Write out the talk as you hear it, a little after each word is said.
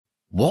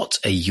What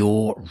are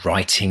your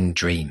writing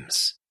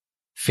dreams?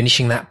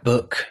 Finishing that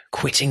book,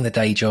 quitting the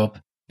day job,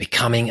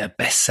 becoming a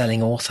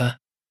best-selling author?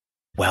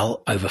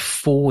 Well, over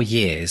 4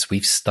 years,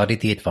 we've studied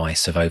the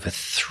advice of over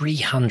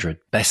 300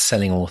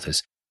 best-selling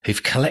authors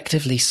who've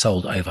collectively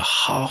sold over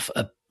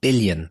 500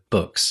 million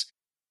books.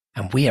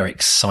 And we are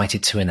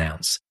excited to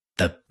announce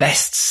the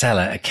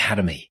Bestseller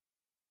Academy.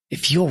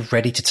 If you're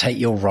ready to take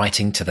your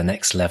writing to the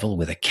next level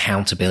with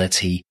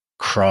accountability,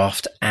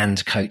 craft,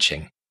 and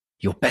coaching,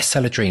 your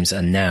bestseller dreams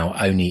are now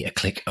only a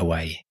click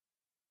away.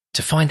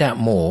 To find out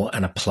more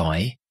and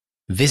apply,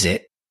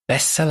 visit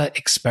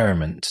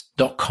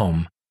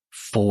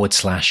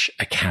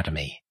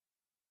bestsellerexperiment.com/academy.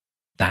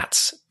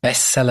 That's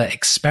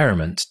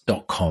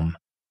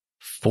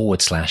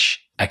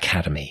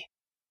bestsellerexperiment.com/academy.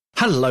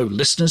 Hello,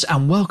 listeners,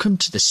 and welcome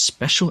to this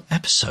special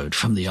episode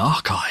from the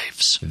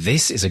archives.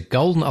 This is a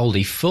golden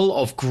oldie full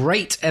of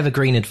great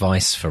evergreen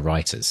advice for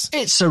writers.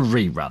 It's a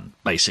rerun,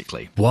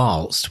 basically.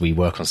 Whilst we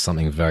work on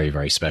something very,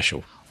 very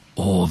special.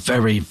 Or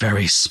very,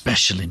 very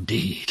special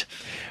indeed.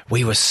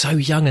 We were so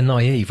young and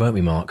naive, weren't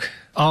we, Mark?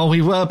 Oh,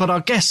 we were, but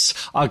our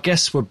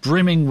guests were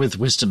brimming with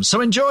wisdom,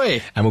 so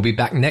enjoy! And we'll be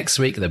back next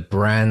week with a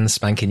brand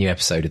spanking new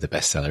episode of the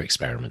Bestseller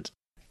Experiment.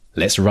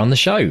 Let's run the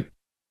show.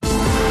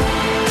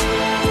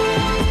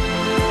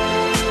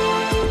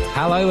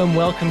 Hello and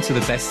welcome to the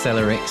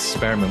Bestseller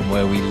Experiment,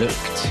 where we look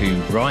to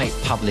write,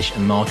 publish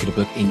and market a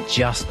book in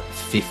just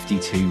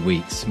 52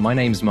 weeks. My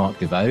name's Mark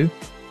DeVoe.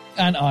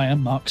 And I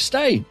am Mark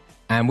Stay.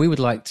 And we would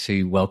like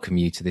to welcome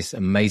you to this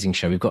amazing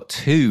show. We've got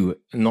two,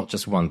 not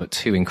just one, but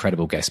two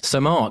incredible guests.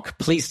 So Mark,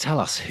 please tell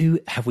us,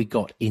 who have we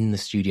got in the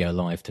studio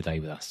live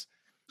today with us?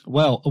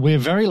 Well, we're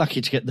very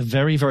lucky to get the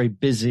very, very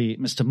busy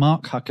Mr.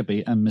 Mark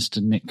Huckerby and Mr.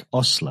 Nick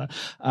Ostler.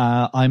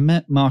 I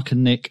met Mark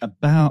and Nick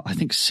about, I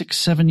think,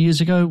 6-7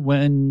 years ago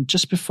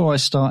just before I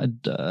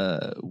started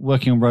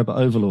working on Robot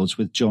Overlords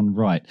with John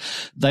Wright.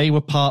 They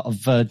were part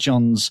of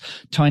John's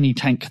Tiny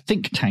Tank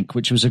think tank,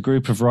 which was a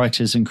group of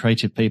writers and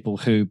creative people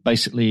who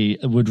basically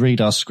would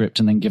read our script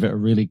and then give it a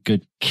really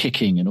good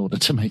kicking in order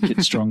to make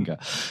it stronger.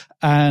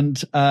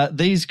 And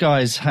these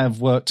guys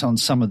have worked on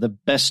some of the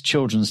best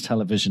children's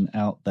television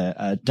out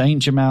there.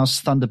 Danger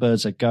Mouse,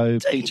 Thunderbirds A Go,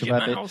 Peter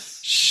Rabbit,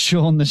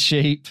 Shaun the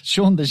Sheep,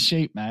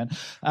 man.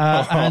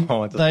 And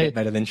they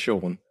better than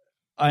Shaun.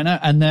 I know,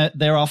 and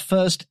they're our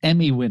first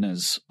Emmy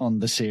winners on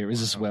the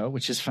series as well,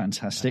 which is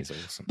fantastic. That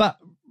is awesome. But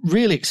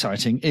really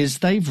exciting is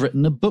they've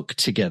written a book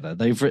together.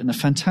 They've written a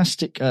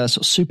fantastic sort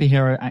of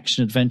superhero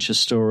action adventure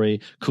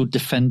story called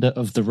Defender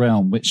of the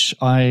Realm, which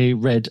I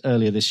read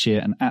earlier this year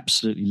and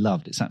absolutely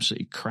loved. It's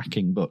absolutely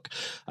cracking book.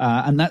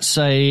 And that's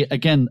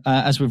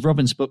as with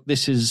Robin's book,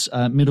 this is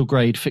middle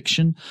grade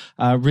fiction,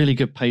 really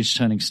good page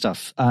turning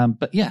stuff.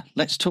 But yeah,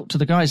 let's talk to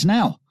the guys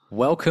now.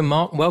 Welcome,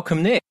 Mark.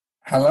 Welcome, Nick.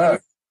 Hello.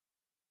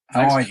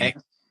 How are you?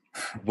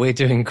 We're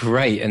doing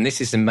great. And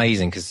this is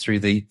amazing because through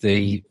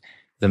the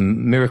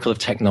miracle of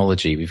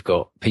technology, we've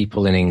got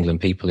people in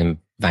England, people in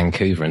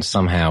Vancouver, and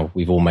somehow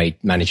we've all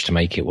managed to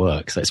make it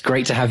work. So it's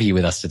great to have you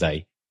with us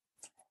today.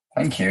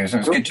 Thank you. It's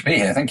good to be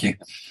here. Thank you.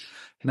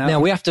 Now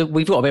we've got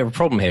a bit of a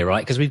problem here,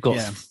 right? Because we've got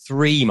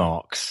three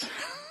Marks.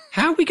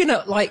 How are we going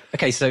to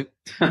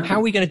how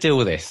are we going to deal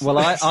with this? Well,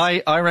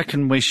 I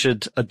reckon we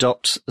should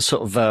adopt a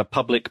sort of a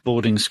public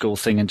boarding school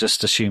thing and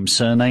just assume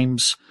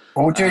surnames.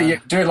 Or do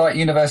it like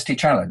University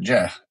Challenge,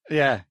 yeah.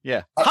 Yeah.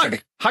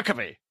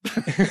 Huckerby.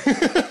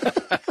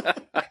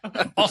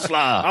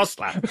 Ostler.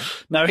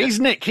 No, he's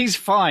Nick. He's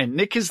fine.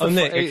 Nick is the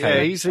Nick.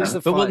 Okay. He's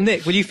the But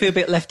Nick, will you feel a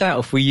bit left out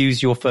if we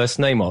use your first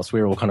name whilst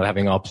we're all kind of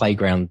having our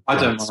playground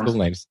school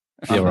names?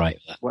 You're right.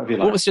 Whatever you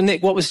like. What was your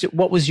Nick?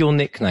 What was your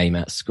nickname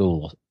at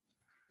school?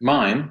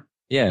 Mine?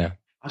 Yeah.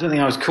 I don't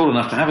think I was cool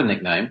enough to have a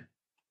nickname.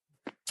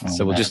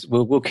 So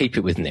we'll keep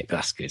it with Nick.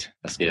 That's good.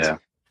 Yeah.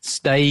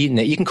 Stay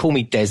Nick. You can call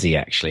me Desi.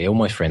 Actually, all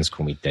my friends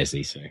call me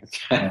Desi. So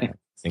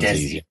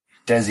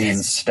Desi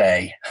and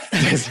Stay.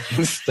 Desi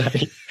and Stay.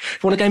 You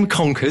want a game of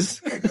Conkers?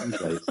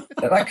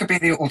 That could be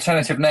the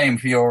alternative name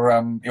for your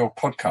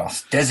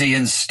podcast. Desi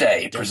and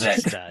Stay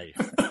present.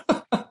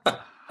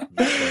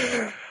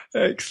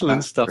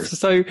 Excellent stuff.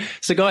 So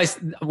guys,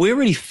 we're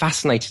really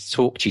fascinated to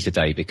talk to you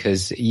today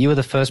because you are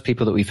the first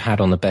people that we've had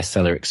on the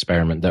Bestseller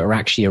Experiment that are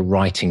actually a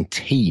writing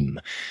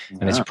team.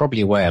 And as you're probably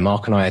aware,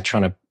 Mark and I are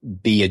trying to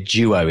be a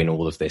duo in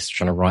all of this,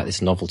 trying to write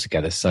this novel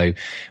together. So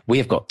we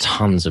have got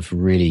tons of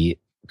really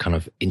kind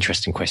of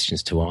interesting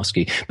questions to ask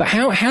you. But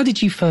how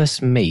did you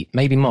first meet?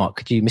 Maybe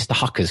Mark, Mr.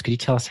 Huckers, could you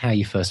tell us how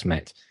you first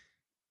met?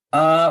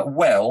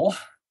 Well,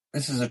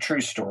 this is a true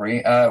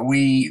story.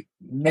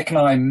 Nick and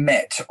I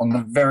met on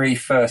the very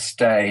first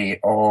day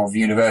of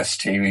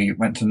university. We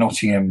went to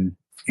Nottingham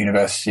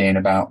University in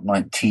about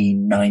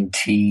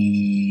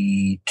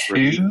 1992.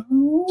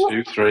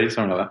 2, 3,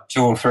 something like that.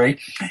 2 or 3.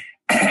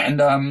 And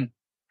I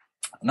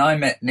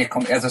met Nick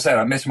as I said,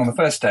 I met him on the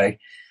first day.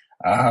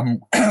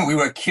 We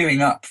were queuing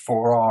up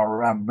for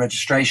our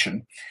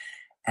registration,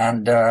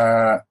 and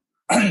I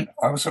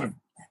was sort of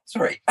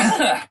sorry.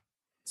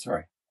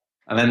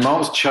 And then Mark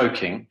was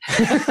choking.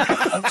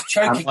 I was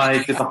choking. And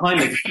I did the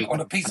Heimlich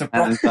on a piece of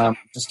broccoli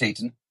just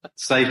eaten.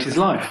 Saved his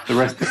life. The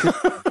rest of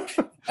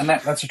it. And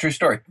that's a true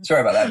story.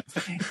 Sorry about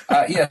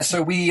that.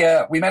 So we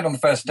met on the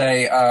first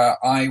day.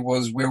 We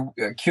were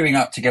queuing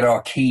up to get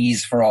our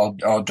keys for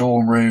our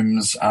dorm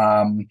rooms.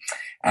 And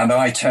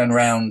I turned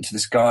around to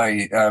this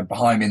guy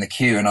behind me in the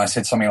queue, and I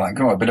said something like,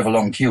 "Oh, a bit of a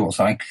long queue" or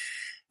something.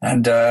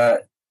 And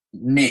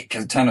Nick,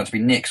 it turned out to be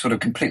Nick, sort of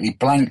completely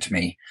blanked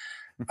me.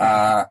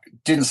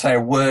 Didn't say a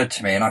word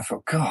to me, and I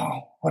thought,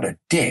 God, what a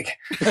dick.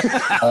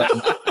 I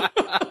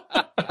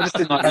just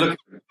didn't like look.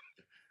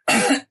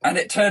 And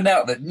it turned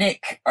out that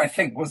Nick, I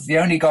think, was the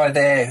only guy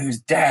there whose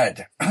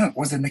dad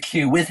was in the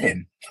queue with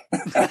him.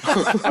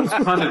 I was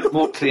kind of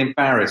mortally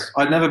embarrassed.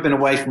 I'd never been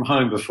away from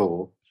home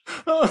before.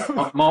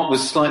 Mark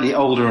was slightly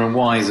older and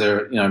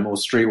wiser, more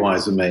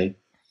streetwise than me.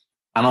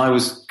 And I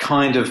was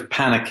kind of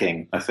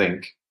panicking, I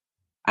think.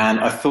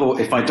 And I thought,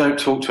 if I don't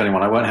talk to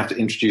anyone, I won't have to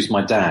introduce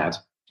my dad.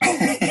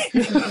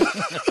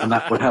 And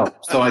that would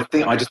help. So I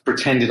think I just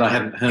pretended I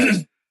hadn't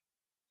heard.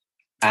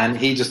 And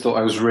he just thought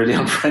I was really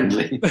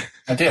unfriendly.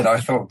 I did. I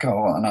thought, God,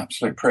 what an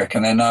absolute prick.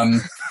 And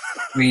then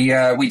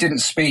we didn't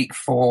speak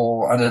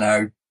for, I don't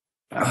know,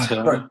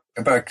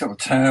 about a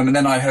term. And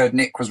then I heard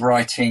Nick was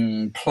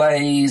writing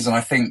plays, and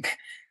I think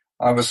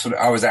I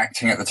was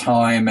acting at the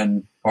time,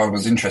 and I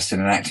was interested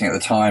in acting at the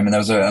time. And there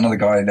was another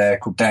guy there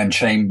called Dan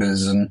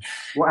Chambers. And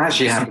what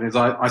actually happened is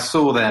I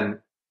saw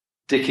them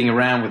dicking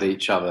around with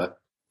each other.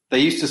 They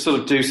used to sort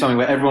of do something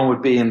where everyone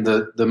would be in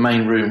the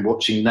main room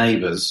watching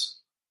Neighbours.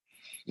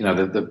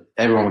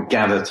 Everyone would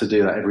gather to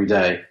do that every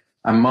day.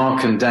 And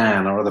Mark and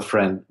Dan, our other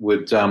friend,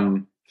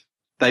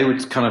 they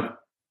would kind of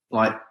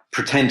like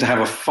pretend to have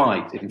a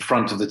fight in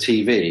front of the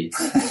TV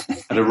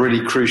at a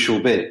really crucial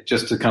bit,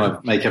 just to kind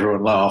of make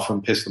everyone laugh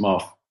and piss them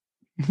off.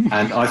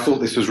 And I thought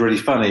this was really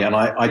funny, and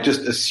I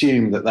just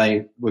assumed that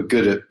they were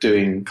good at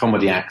doing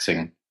comedy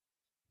acting.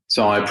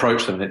 So I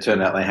approached them, and it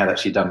turned out they had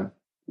actually done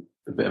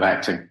a bit of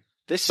acting.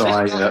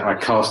 I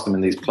cast them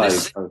in these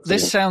plays.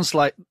 This sounds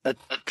like a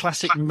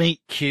classic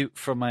meet cute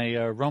from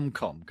a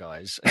rom-com,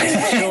 guys.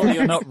 I'm sure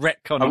you're not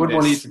retconning I wouldn't this.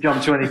 want you to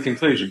jump to any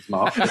conclusions,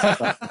 Mark.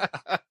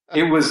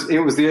 It was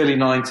the early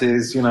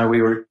 90s.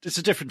 We were. It's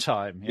a different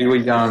time. We were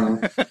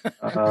young.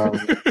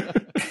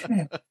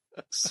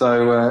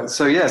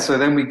 So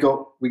then we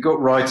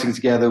got writing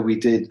together. We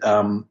did.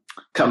 Cut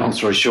a long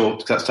story short,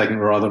 because that's taken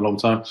a rather long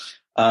time.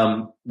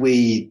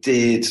 We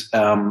did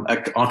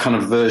our kind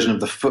of version of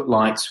the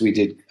Footlights. We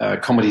did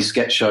comedy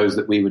sketch shows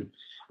that we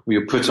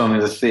would put on in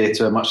the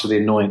theatre, much to the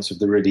annoyance of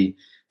the really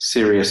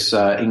serious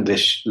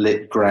English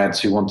lit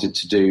grads who wanted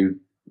to do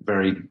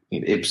very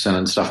Ibsen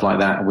and stuff like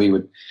that. And we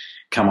would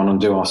come on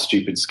and do our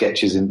stupid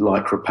sketches in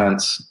lycra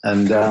pants.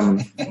 And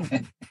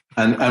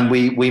and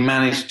we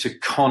managed to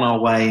con our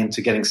way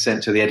into getting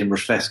sent to the Edinburgh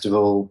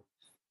Festival.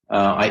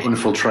 I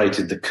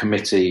infiltrated the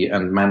committee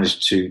and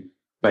managed to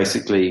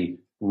basically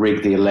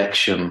rig the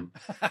election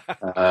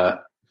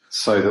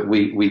so that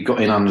we got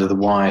in under the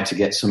wire to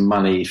get some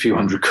money, a few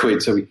hundred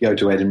quid, so we could go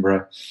to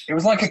Edinburgh. It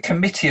was like a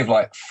committee of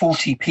like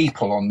 40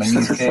 people on the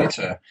New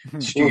Theatre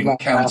Student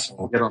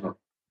Council. Get on it.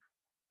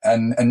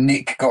 And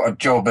Nick got a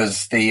job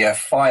as the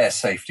fire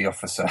safety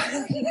officer.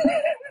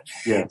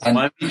 Yeah,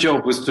 my only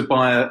job was to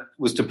buy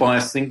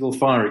a single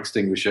fire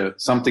extinguisher,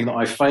 something that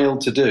I failed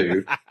to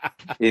do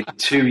in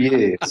 2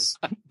 years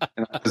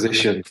in that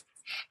position.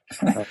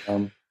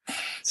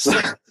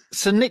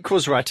 So Nick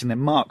was writing then.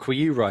 Mark, were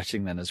you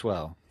writing then as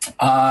well?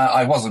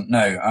 I wasn't. No,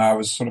 I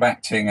was sort of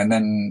acting, and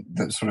then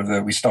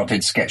we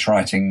started sketch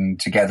writing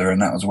together,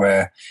 and that was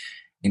where,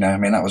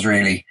 that was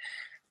really,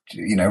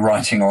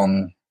 writing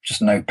on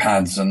just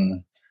notepads,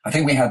 and I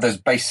think we had those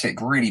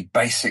really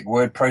basic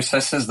word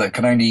processors that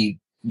can only.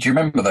 Do you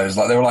remember those?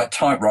 Like they were like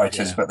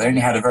typewriters, but they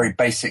only had a very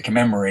basic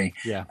memory.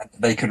 Yeah,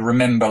 they could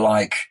remember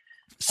like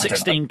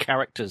 16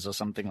 characters or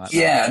something like that.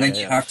 Yeah, and then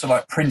you have to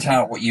like print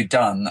out what you'd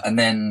done and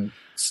then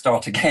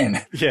start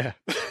again. Yeah,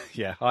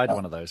 I had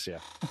one of those. Yeah,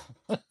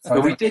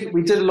 but we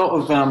did a lot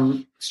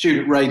of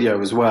student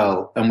radio as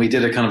well, and we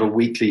did a kind of a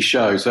weekly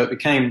show, so it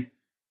became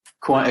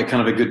quite a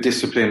kind of a good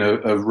discipline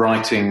of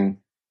writing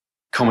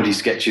comedy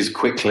sketches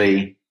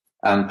quickly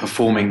and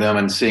performing them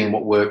and seeing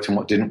what worked and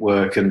what didn't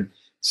work. And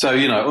so,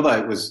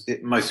 although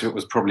most of it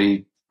was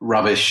probably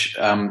rubbish,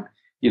 I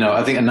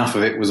think enough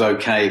of it was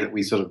okay that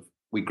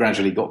we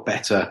gradually got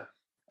better.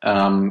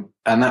 And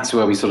that's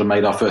where we sort of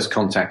made our first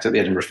contact at the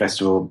Edinburgh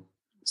Festival.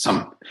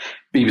 Some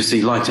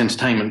BBC Light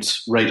Entertainment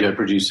radio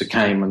producer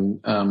came,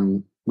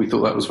 and we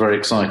thought that was very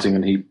exciting,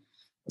 and he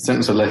sent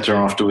us a letter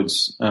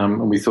afterwards,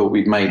 and we thought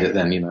we'd made it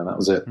then, that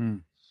was it.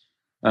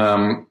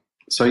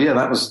 So yeah,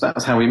 that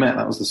was how we met.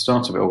 That was the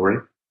start of it all,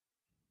 really.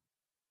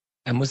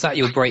 And was that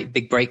your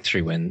big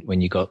breakthrough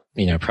when you got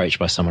approached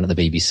by someone at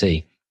the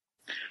BBC?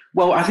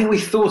 Well, I think we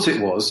thought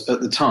it was at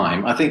the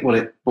time. I think what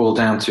it boiled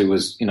down to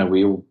was,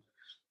 we all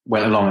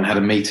went along and had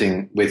a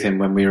meeting with him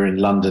when we were in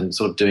London,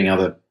 sort of doing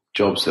other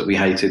jobs that we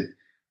hated.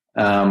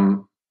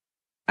 And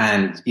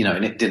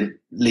it didn't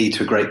lead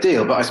to a great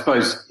deal, but I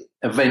suppose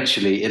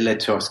eventually it led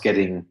to us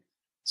getting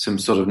some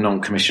sort of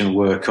non-commissioned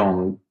work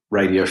on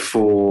Radio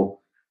 4,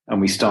 and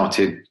we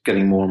started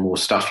getting more and more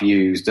stuff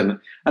used. And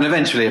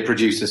eventually a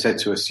producer said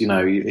to us,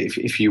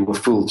 if you were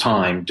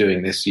full-time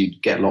doing this,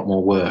 you'd get a lot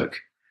more work.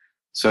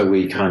 So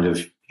we kind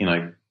of,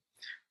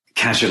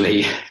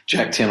 casually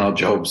jacked in our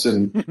jobs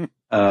and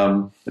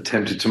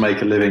attempted to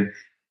make a living.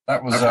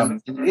 That was,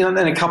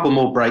 then a couple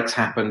more breaks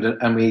happened,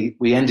 and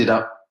we ended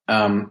up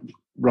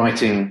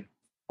writing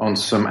on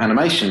some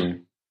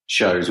animation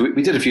shows.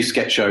 We did a few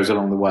sketch shows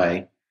along the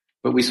way,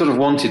 but we sort of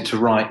wanted to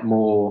write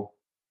more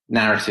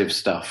narrative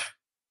stuff.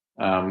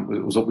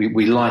 It was what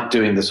we liked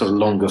doing, the sort of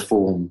longer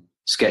form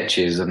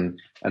sketches and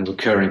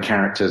recurring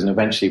characters, and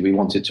eventually we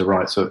wanted to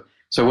write. So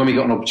when we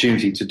got an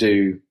opportunity to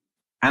do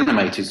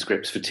animated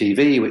scripts for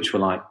TV, which were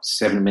like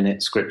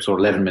 7-minute scripts or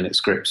 11-minute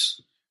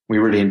scripts, we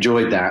really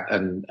enjoyed that,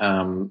 and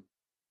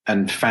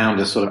found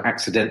us sort of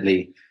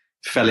accidentally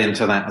fell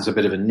into that as a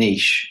bit of a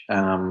niche.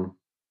 And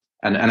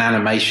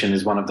animation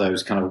is one of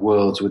those kind of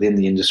worlds within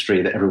the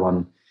industry that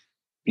everyone,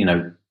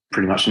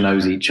 pretty much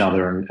knows each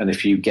other. And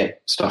if you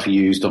get stuff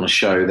used on a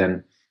show,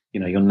 then,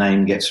 your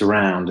name gets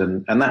around.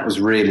 And that was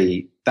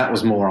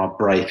more our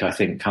break, I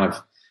think, kind of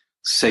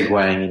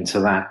segueing into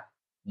that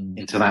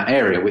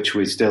area, which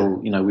we still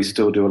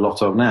do a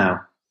lot of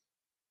now.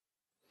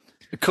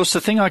 Of course,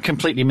 the thing I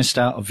completely missed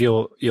out of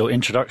your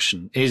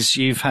introduction is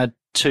you've had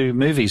 2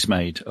 movies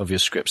made of your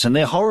scripts, and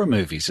they're horror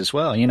movies as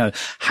well.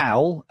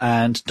 Howl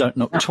and Don't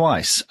Knock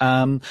Twice.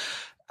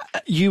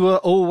 You were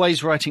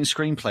always writing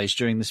screenplays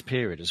during this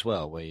period as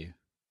well, were you?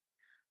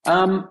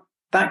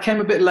 That came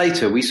a bit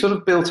later. We sort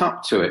of built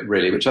up to it,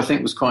 really, which I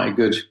think was quite a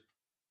good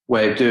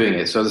way of doing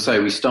it. So as I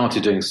say, we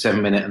started doing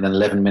 7-minute and then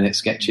 11-minute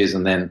sketches,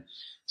 and then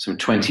some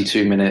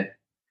 22-minute.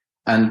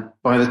 And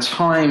by the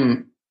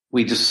time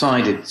we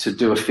decided to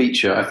do a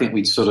feature, I think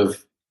we'd sort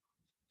of,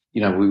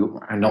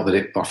 not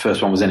that our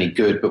first one was any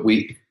good, but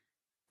we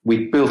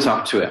built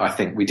up to it. I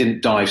think we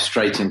didn't dive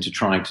straight into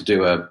trying to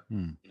do a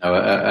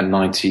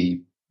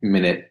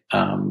 90-minute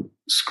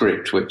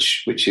script,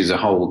 which is a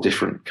whole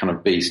different kind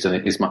of beast, and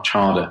it is much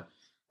harder.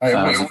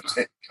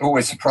 It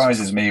always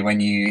surprises me when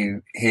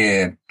you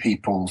hear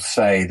people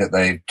say that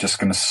they're just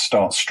going to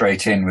start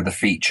straight in with a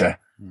feature.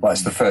 Like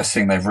it's the first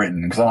thing they've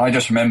written. Because I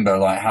just remember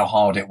like how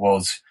hard it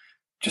was,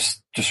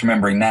 just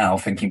remembering now,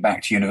 thinking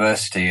back to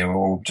university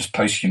or just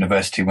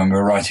post-university when we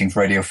were writing for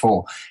Radio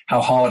 4,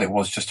 how hard it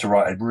was just to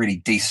write a really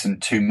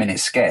decent 2-minute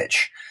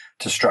sketch,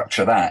 to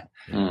structure that.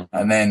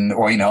 And then,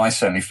 I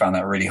certainly found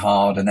that really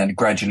hard. And then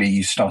gradually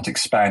you start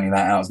expanding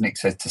that out, as Nick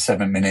said, to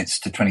 7 minutes,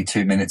 to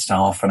 22 minutes, to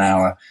half an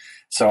hour.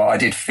 So I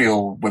did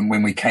feel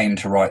when we came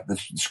to write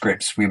the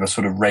scripts, we were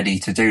sort of ready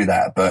to do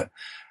that. But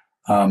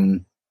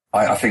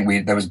I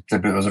think there was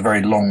a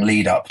very long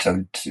lead up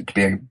to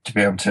be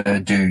able to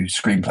do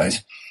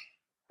screenplays.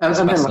 And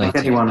then, like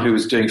anyone who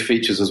was doing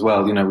features as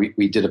well,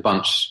 we did a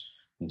bunch.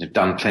 We've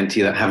done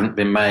plenty that haven't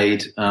been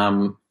made.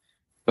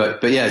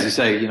 But yeah, as you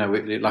say,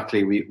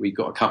 luckily we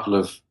got a couple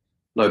of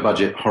low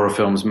budget horror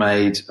films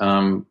made.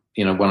 One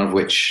of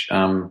which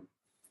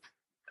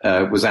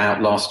was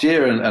out last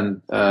year,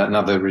 and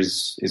another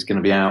is going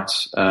to be out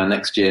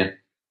next year.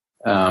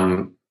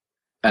 And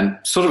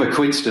sort of a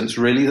coincidence,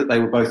 really, that they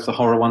were both the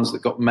horror ones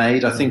that got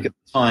made. I think at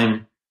the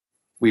time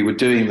we were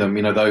doing them,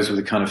 those were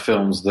the kind of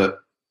films that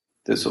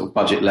the sort of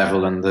budget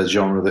level and the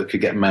genre that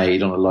could get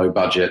made on a low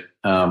budget.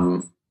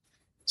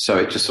 So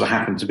it just sort of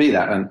happened to be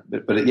that.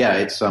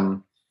 It's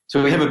so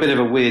we have a bit of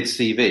a weird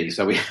CV.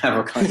 So we have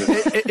a kind of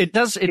it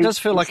does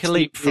feel like a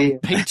leap from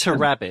Peter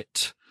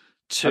Rabbit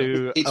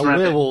to a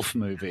werewolf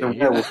movie.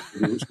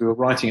 Which we were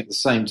writing at the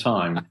same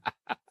time.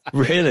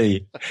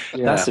 Really?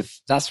 Yeah.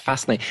 That's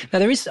fascinating. Now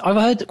I've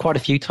heard quite a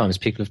few times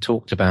people have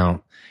talked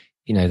about,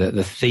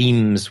 the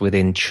themes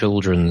within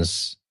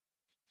children's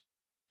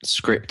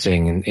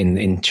scripting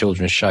in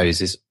children's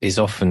shows is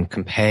often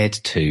compared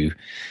to,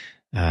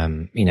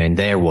 in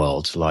their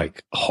world,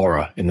 like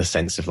horror, in the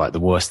sense of like the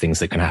worst things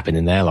that can happen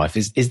in their life.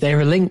 Is there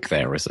a link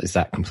there, or is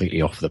that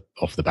completely off the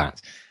bat?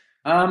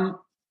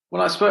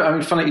 Well, I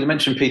suppose, funny you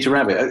mentioned Peter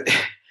Rabbit.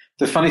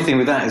 The funny thing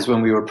with that is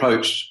when we were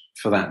approached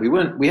for that,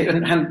 we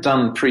hadn't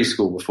done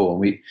preschool before.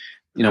 We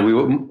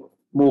were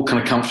more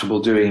kind of comfortable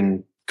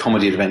doing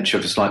comedy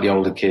adventure for slightly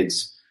older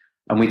kids,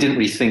 and we didn't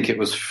really think it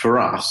was for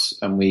us,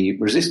 and we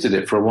resisted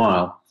it for a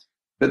while.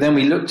 But then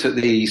we looked at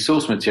the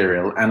source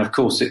material, and of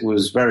course it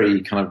was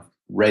very kind of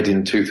red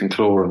in tooth and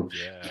claw, and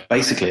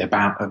basically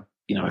about a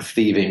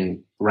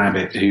thieving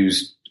rabbit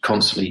who's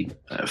constantly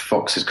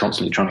fox is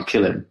constantly trying to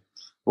kill him,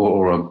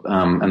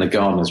 and the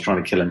gardener's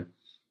trying to kill him.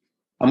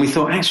 And we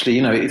thought, actually,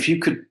 if you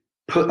could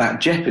put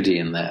that jeopardy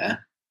in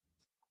there,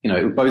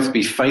 it would both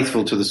be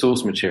faithful to the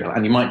source material,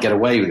 and you might get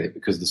away with it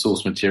because the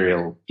source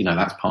material,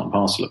 that's part and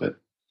parcel of it.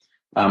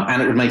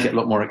 And it would make it a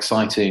lot more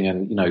exciting,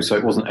 and, so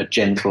it wasn't a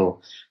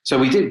gentle. So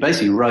we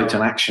basically wrote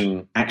an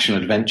action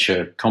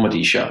adventure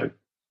comedy show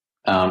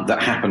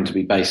that happened to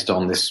be based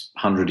on this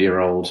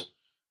 100-year-old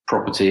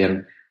property.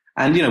 And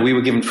we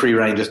were given free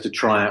rein just to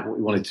try out what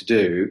we wanted to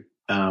do.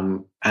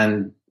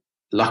 And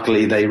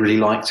luckily they really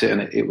liked it,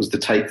 and it was the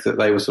take that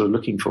they were sort of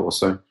looking for.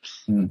 So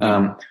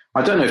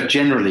I don't know if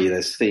generally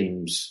there's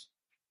themes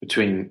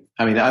between.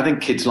 I mean, I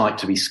think kids like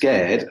to be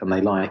scared, and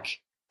they like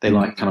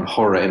kind of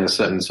horror in a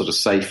certain sort of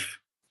safe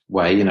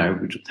way. You know,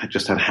 we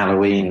just had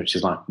Halloween, which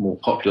is like more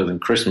popular than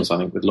Christmas, I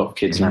think, with a lot of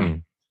kids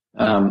now.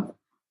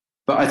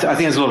 But I think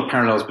there's a lot of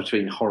parallels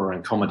between horror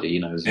and comedy.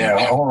 You know,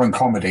 horror and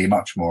comedy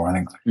much more. I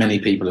think many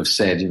people have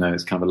said, you know,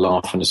 it's kind of a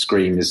laugh and a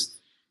scream is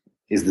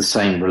the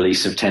same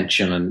release of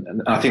tension,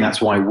 and I think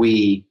that's why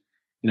we.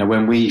 You know,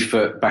 when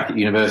back at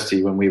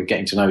university, when we were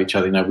getting to know each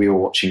other, you know, we were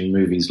watching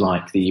movies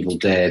like The Evil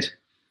Dead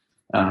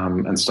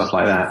and stuff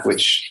like that,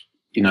 which,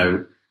 you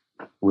know,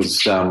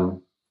 was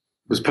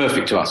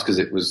perfect to us because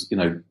it was, you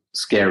know,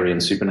 scary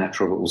and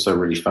supernatural, but also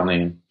really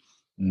funny.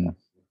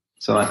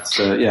 So that's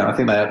I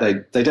think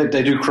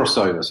they do cross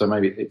over. So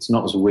maybe it's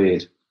not as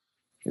weird.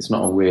 It's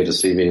not as weird a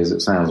CV as it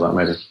sounds like,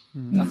 maybe.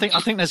 I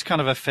think there's kind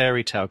of a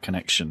fairy tale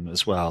connection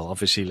as well.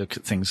 Obviously, look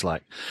at things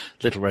like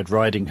Little Red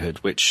Riding Hood,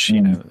 which,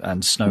 you know,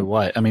 and Snow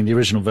White. I mean, the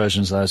original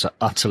versions of those are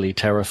utterly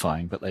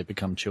terrifying, but they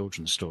become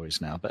children's stories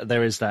now. But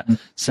there is that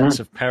sense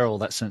of peril,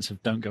 that sense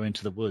of don't go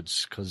into the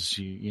woods because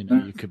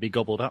you could be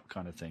gobbled up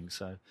kind of thing.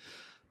 So,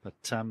 but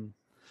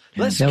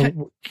let's. I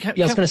was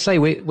going to say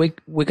we're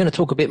going to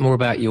talk a bit more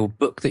about your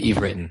book that you've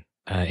written.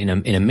 In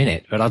a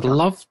minute, but I'd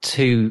love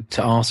to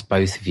ask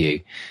both of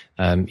you.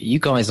 You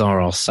guys are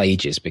our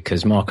sages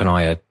because Mark and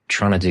I are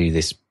trying to do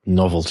this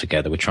novel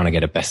together. We're trying to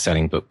get a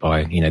best-selling book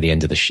by the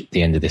end of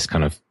the end of this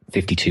kind of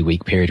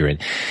 52-week period we're in.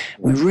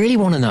 We really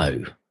want to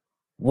know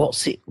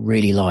what's it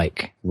really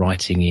like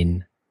writing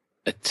in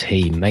a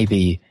team.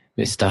 Maybe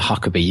Mr.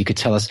 Huckerby, you could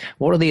tell us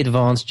what are the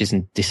advantages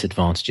and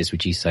disadvantages,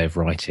 would you say, of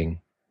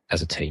writing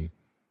as a team?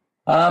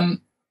 I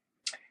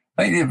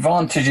think the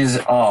advantages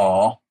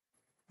are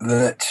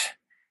that.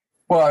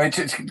 Well,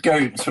 to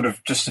go sort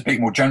of just to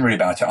speak more generally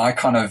about it, I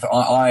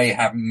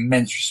have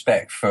immense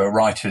respect for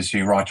writers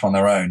who write on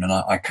their own, and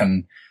I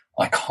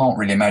can't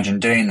really imagine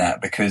doing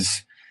that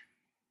because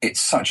it's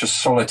such a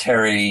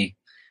solitary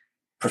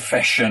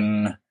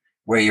profession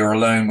where you're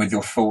alone with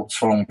your thoughts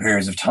for long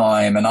periods of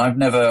time. And I've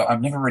never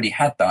really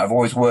had that. I've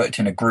always worked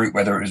in a group,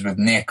 whether it was with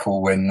Nick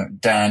or when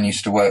Dan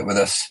used to work with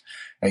us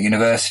at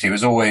university. It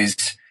was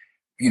always,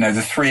 you know,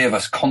 the three of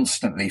us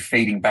constantly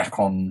feeding back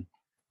on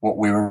what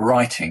we were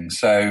writing.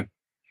 So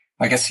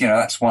I guess, you know,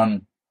 that's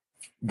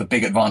the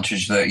big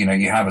advantage that, you know,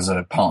 you have as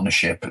a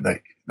partnership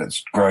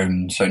that's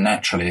grown so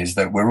naturally is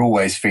that we're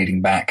always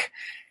feeding back.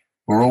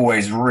 We're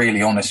always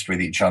really honest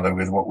with each other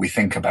with what we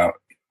think about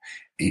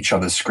each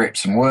other's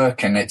scripts and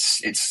work. And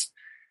it's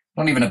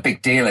not even a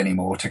big deal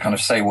anymore to kind of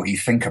say what you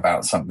think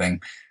about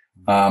something.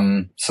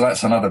 So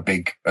that's another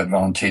big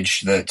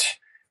advantage that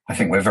I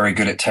think we're very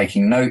good at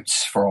taking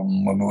notes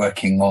from when we're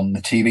working on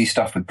the TV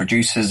stuff with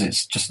producers.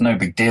 It's just no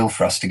big deal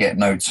for us to get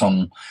notes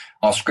on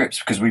our scripts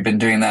because we've been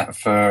doing that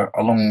for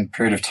a long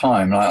period of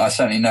time. And I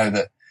certainly know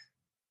that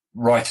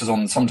writers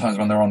sometimes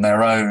when they're on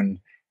their own,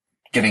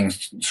 getting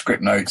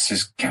script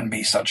notes can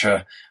be such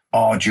a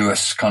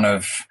arduous kind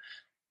of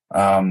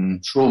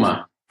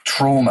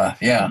trauma.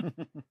 Yeah.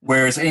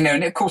 Whereas, you know,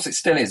 and of course it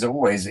still is,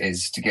 always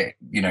is to get,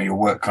 you know, your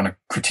work kind of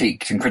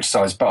critiqued and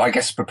criticized. But I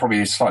guess we're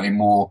probably slightly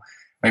more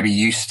maybe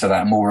used to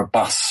that, more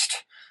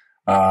robust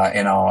in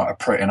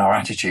our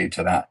attitude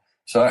to that.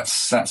 So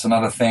that's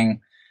another thing.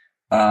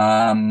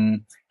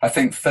 I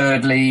think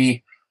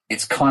thirdly,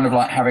 it's kind of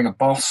like having a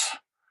boss,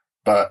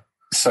 but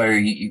so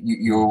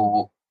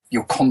you're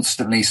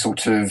constantly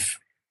sort of,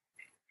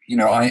 you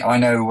know, I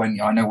know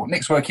what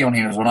Nick's working on,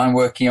 he knows what I'm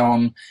working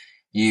on.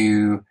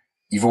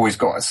 You've always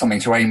got something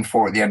to aim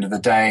for at the end of the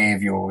day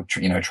if you're,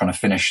 you know, trying to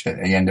finish the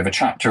end of a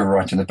chapter,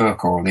 writing the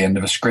book or the end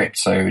of a script.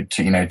 So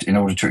to, you know, in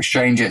order to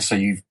exchange it. So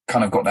you've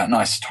kind of got that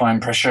nice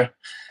time pressure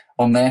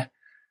on there.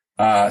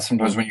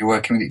 Sometimes when you're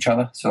working with each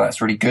other. So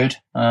that's really good.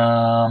 But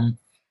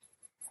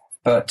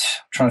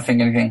I'm trying to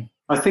think anything.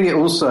 I think it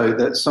also,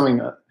 that's something,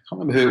 I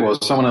can't remember who it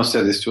was, someone else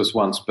said this to us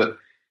once, but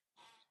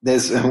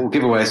we'll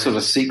give away a sort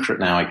of secret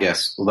now, I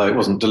guess, although it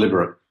wasn't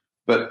deliberate.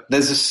 But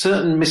there's a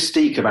certain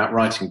mystique about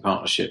writing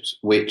partnerships,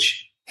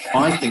 which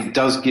I think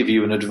does give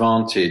you an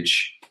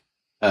advantage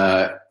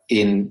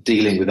in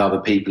dealing with other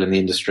people in the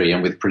industry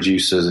and with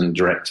producers and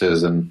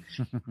directors, and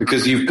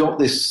because you've got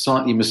this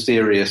slightly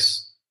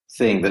mysterious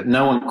thing that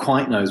no one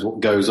quite knows what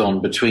goes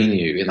on between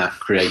you in that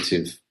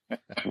creative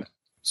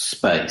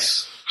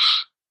space.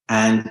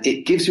 And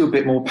it gives you a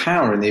bit more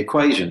power in the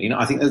equation. You know,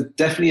 I think there's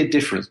definitely a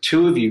difference.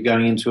 Two of you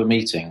going into a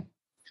meeting,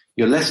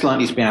 you're less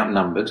likely to be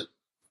outnumbered.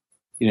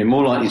 You know,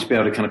 more likely to be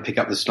able to kind of pick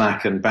up the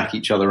slack and back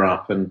each other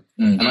up. And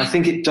I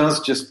think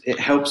it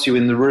helps you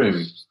in the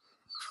room,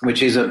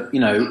 which is a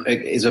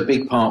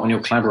big part when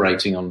you're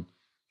collaborating on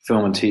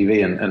film and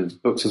TV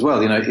and books as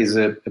well, you know, is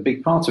a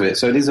big part of it.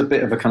 So it is a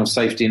bit of a kind of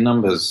safety in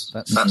numbers.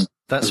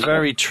 That's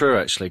very true,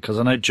 actually, because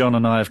I know John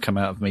and I have come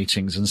out of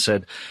meetings and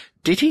said,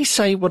 did he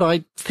say what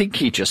I think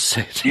he just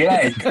said?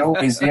 Yeah, you can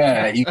always,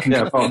 you can.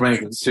 Yeah, apart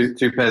from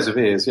two pairs of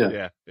ears,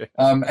 yeah.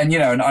 And, you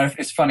know, and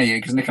it's funny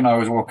because Nick and I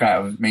always walk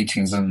out of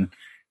meetings and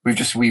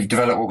we've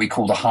developed what we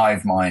call the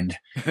hive mind.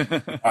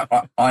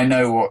 I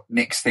know what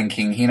Nick's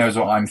thinking. He knows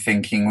what I'm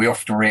thinking. We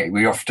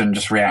often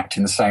just react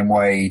in the same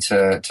way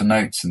to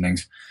notes and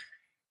things.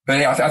 But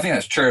yeah, I think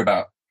that's true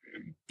about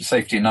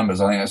safety in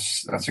numbers. I think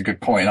that's a good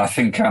point. I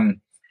think,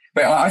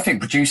 but I think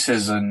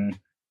producers and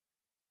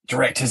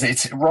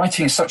directors,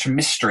 writing is such a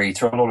mystery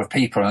to a lot of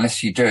people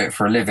unless you do it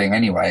for a living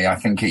anyway. I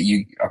think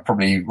you are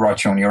probably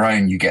writing on your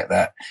own. You get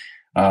that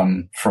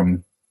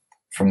from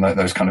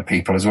those kind of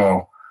people as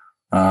well.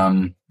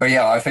 But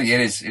yeah, I think it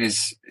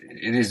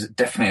is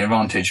definitely an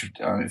advantage.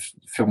 I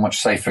feel much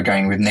safer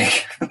going with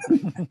Nick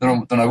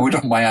than I would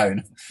on my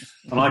own.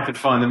 And I could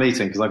find the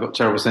meeting because I've got a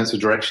terrible sense of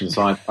direction,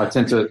 so I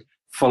tend to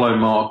follow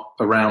Mark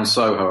around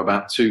Soho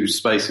about 2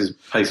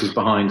 paces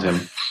behind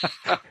him,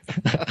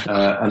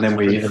 and then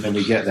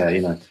we get there.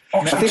 You know,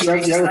 I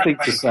think the other thing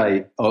to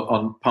say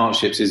on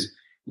partnerships is,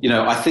 you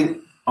know, I think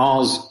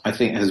ours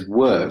has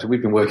worked.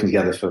 We've been working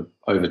together for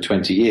over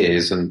 20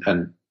 years, and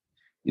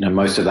you know,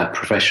 most of that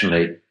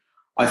professionally.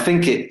 I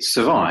think it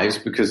survives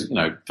because, you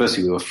know,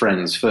 firstly we were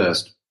friends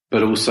first,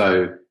 but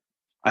also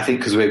I think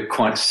because we're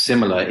quite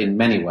similar in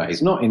many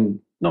ways, not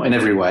in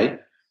every way,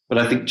 but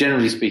I think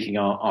generally speaking,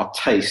 our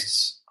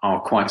tastes are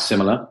quite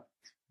similar.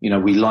 You know,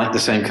 we like the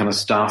same kind of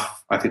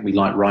stuff. I think we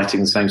like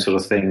writing the same sort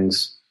of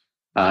things.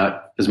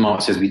 As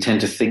Mark says, we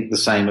tend to think the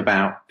same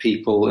about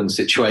people and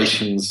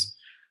situations.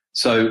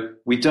 So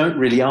we don't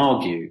really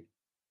argue,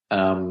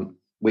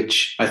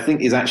 which I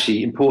think is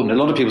actually important. A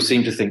lot of people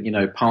seem to think, you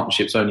know,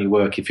 partnerships only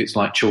work if it's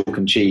like chalk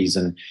and cheese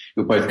and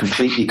you're both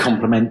completely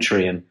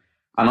complementary. And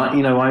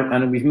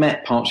we've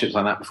met partnerships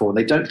like that before.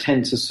 They don't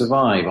tend to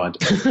survive,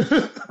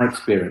 my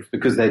experience,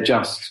 because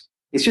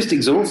it's just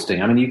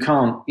exhausting. I mean, you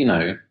can't, you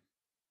know,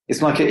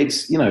 it's like,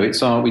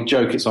 we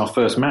joke it's our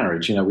first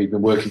marriage. You know, we've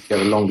been working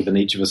together longer than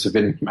each of us have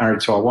been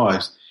married to our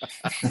wives.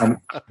 And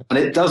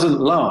it doesn't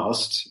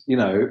last, you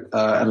know,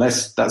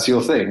 unless that's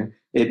your thing.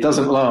 It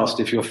doesn't last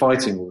if you're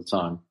fighting all the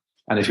time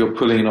and if you're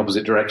pulling in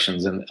opposite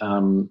directions. And,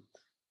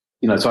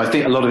 you know, so I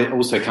think a lot of it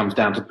also comes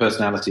down to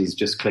personalities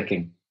just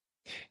clicking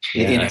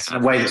in a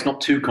way that's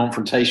not too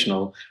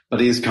confrontational,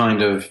 but is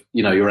kind of,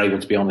 you know, you're able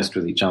to be honest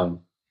with each other.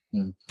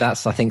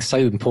 That's, I think, so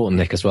important,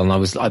 Nick, as well.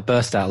 And I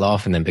burst out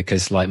laughing then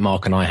because, like,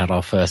 Mark and I had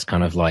our first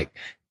kind of like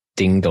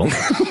ding dong. Do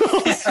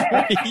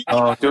you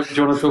want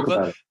to talk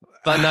about it?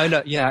 But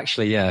no, yeah,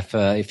 actually, yeah.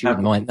 If you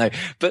wouldn't mind, no.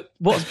 But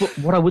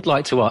what I would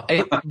like to ask,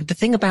 the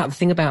thing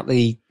about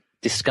the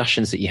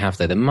discussions that you have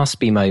there must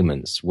be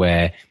moments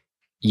where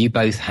you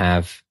both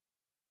have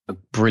a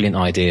brilliant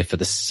idea for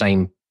the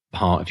same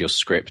part of your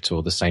script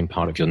or the same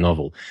part of your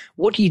novel.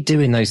 What do you do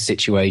in those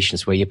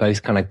situations where you're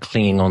both kind of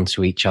clinging on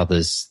to each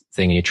other's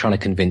thing and you're trying to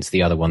convince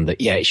the other one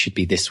that, yeah, it should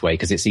be this way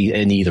because it's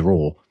an either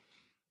or?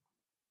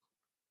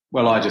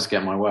 Well, I just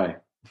get my way.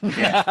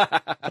 Yeah.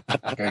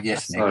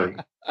 Yes, Nick. So,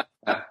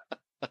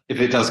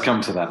 if it does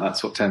come to that,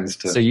 that's what tends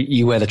to... So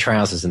you wear the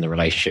trousers in the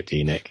relationship, do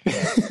you, Nick?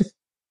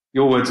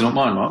 Your words, not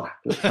mine, Mark.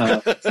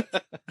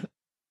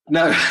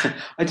 No,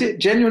 it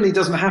genuinely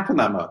doesn't happen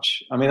that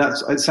much. I mean,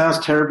 it sounds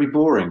terribly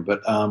boring,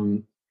 but,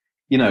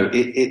 you know,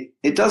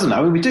 it doesn't.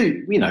 I mean, we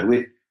do, you know,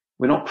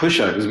 we're not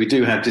pushovers. We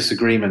do have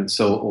disagreements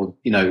or,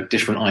 you know,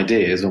 different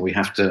ideas, and we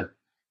have to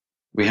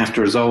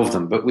resolve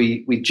them. But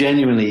we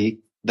genuinely,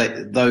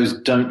 those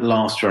don't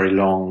last very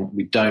long.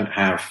 We don't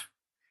have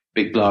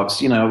big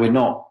blow-ups. You know, we're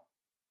not,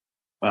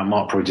 well,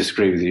 Mark probably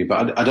disagree with you,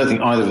 but I don't think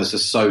either of us are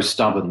so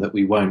stubborn that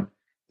we won't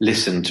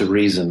listen to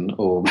reason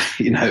or,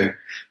 you know,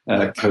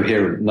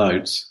 coherent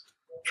notes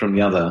from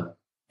the other.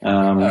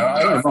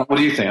 What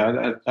do you think?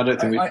 I don't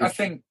think I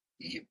think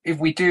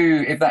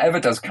if that ever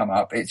does come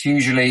up, it's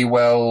usually,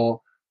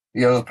 well,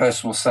 the other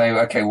person will say,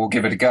 okay, we'll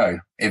give it a go.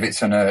 If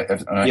it's an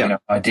you know,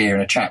 idea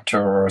in a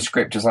chapter or a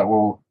script, it's like,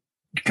 well,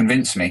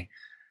 convince me.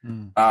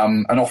 And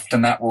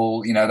often that will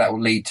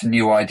lead to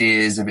new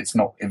ideas. If it's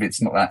not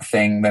that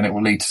thing, then it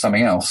will lead to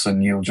something else,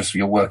 and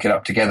you'll work it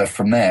up together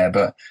from there.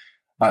 But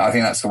I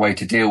think that's the way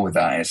to deal with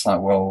that. It's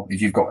like, well,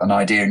 if you've got an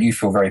idea and you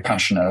feel very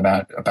passionate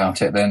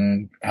about it,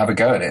 then have a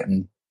go at it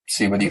and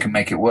see whether you can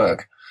make it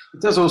work.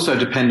 It does also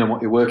depend on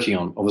what you're working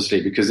on,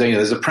 obviously, because, you know,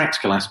 there's a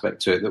practical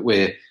aspect to it that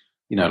we're,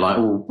 you know, like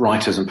all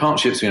writers and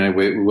partnerships, you know,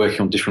 we're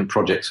working on different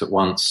projects at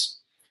once,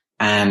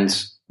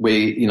 and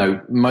you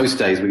know, most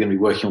days we're going to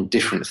be working on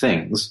different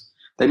things.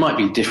 They might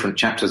be different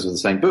chapters of the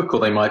same book, or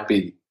they might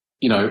be,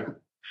 you know,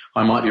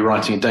 I might be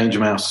writing a Danger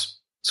Mouse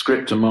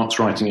script and Mark's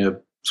writing a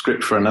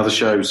script for another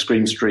show,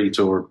 Scream Street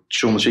or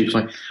Shaun the Sheep or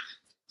something.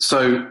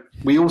 So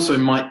we also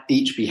might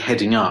each be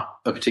heading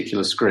up a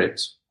particular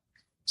script.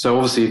 So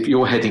obviously if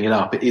you're heading it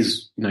up, it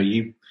is, you know,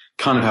 you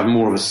kind of have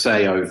more of a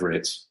say over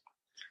it.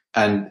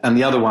 And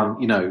the other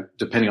one, you know,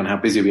 depending on how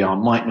busy we are,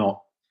 might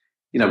not,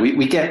 you know,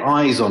 we get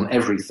eyes on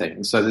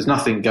everything. So there's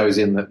nothing goes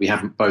in that we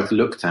haven't both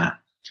looked at.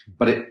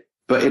 But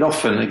it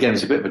often, again,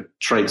 it's a bit of a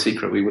trade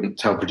secret. We wouldn't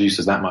tell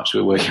producers that much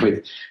we're working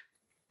with.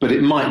 But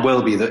it might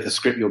well be that the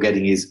script you're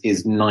getting is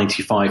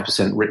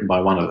 95% written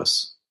by one of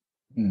us.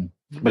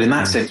 But in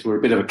that sense, we're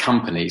a bit of a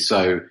company.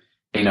 So,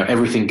 you know,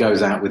 everything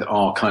goes out with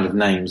our kind of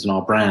names and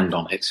our brand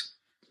on it.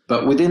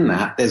 But within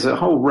that, there's a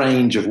whole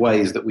range of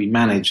ways that we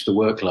manage the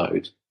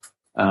workload.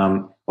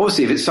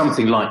 Obviously, if it's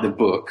something like the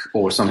book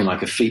or something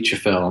like a feature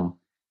film,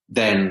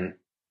 then,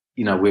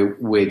 we're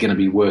going to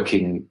be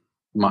working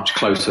much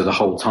closer the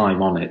whole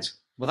time on it.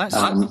 Well, that's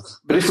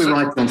but if we're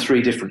writing on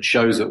 3 different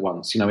shows at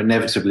once,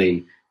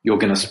 inevitably you're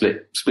going to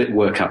split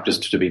work up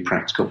just to be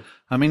practical.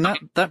 I mean,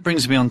 that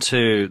brings me on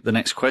to the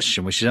next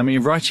question, which is,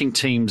 writing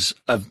teams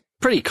are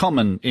pretty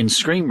common in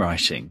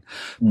screenwriting,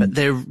 but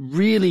they're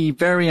really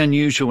very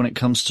unusual when it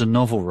comes to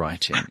novel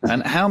writing.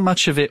 And how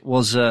much of it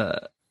was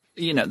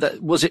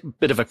was it a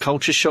bit of a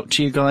culture shock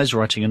to you guys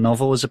writing a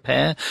novel as a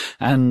pair?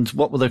 And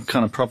what were the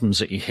kind of problems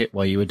that you hit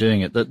while you were doing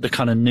it? The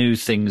kind of new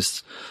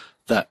things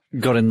that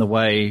got in the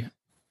way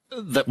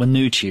that were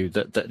new to you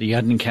that you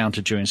hadn't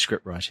encountered during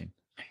script writing?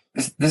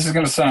 This is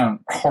going to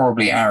sound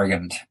horribly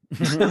arrogant,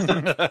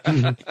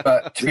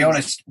 but to be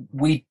honest,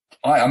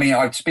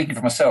 I'm speaking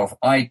for myself.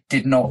 I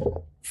did not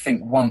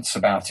think once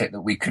about it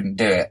that we couldn't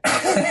do it.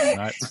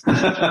 I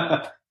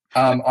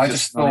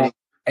just thought,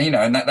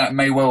 and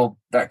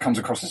that comes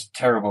across as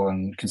terrible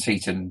and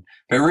conceited,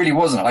 but it really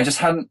wasn't. I just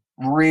hadn't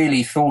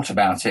really thought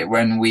about it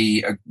when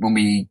we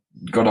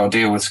got our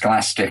deal with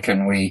Scholastic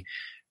and we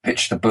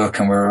pitched the book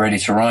and we were ready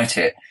to write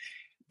it.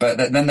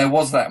 But then there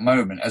was that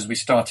moment as we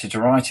started to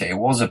write it. It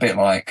was a bit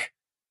like,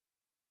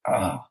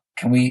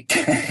 can we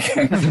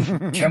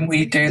can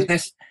we do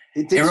this?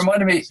 It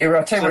reminded me.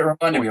 I'll tell you what it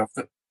reminded me of.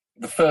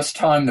 The first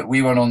time that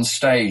we went on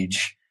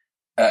stage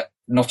at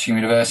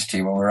Nottingham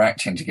University when we were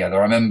acting together.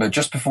 I remember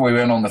just before we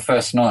went on the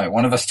first night,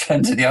 one of us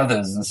turned to the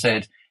others and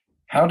said,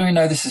 "How do we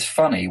know this is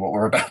funny? What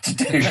we're about to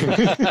do?"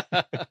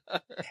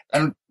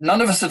 And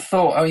none of us had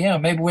thought, "Oh yeah,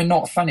 maybe we're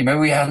not funny. Maybe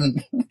we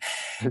haven't."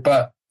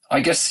 But I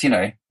guess,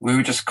 we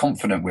were just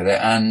confident with it.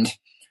 And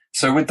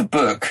so with the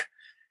book,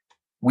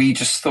 we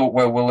just thought,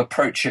 well, we'll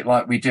approach it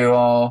like we do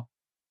our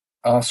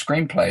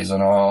screenplays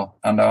and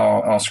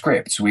our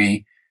scripts.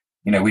 We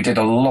did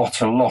a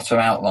lot of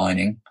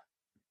outlining,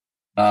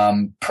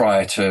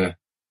 prior to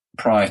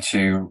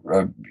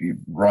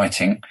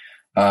writing.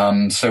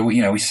 So,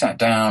 we sat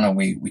down and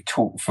we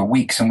talked for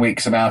weeks and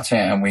weeks about it,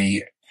 and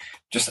we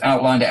just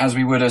outlined it as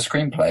we would a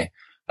screenplay.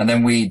 And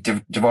then we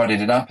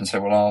divided it up and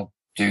said, well, I'll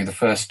do the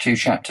first 2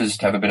 chapters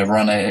to have a bit of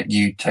run at it.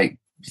 You take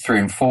 3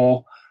 and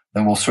 4,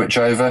 then we'll switch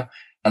over.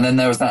 And then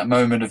there was that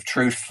moment of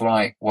truth,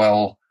 like,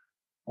 well,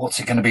 what's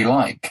it going to be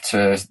like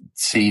to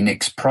see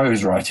Nick's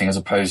prose writing as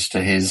opposed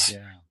to his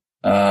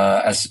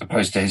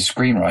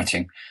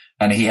screenwriting?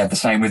 And he had the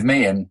same with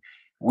me. And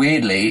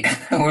weirdly,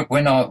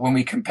 when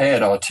we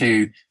compared our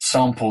 2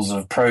 samples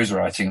of prose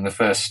writing, the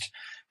first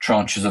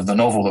tranches of the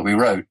novel that we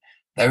wrote,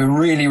 they were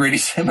really, really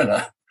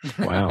similar.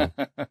 Wow.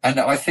 And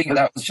I think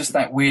that was just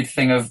that weird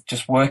thing of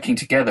just working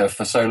together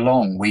for so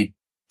long.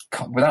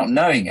 Without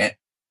knowing it,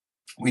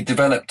 we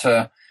developed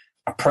a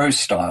prose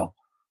style,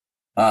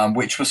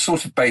 which was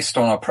sort of based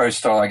on our prose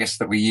style, I guess,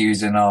 that we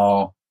use in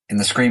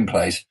the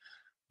screenplays.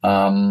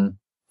 And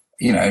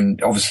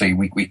obviously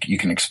you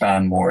can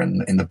expand more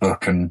in the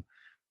book and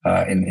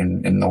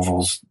in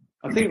novels.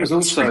 I think it was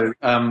also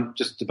I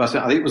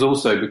think it was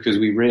also because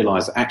we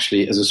realised that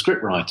actually, as a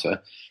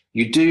scriptwriter,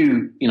 you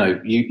do,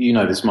 you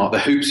know this, Mark, the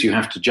hoops you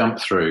have to jump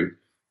through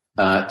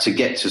to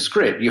get to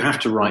script. You have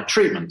to write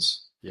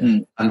treatments. Yeah.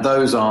 And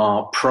those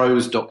are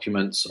prose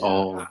documents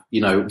of,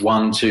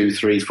 1, 2,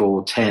 3,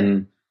 4,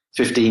 10,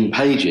 15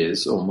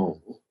 pages or more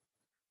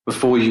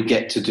before you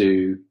get to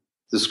do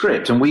the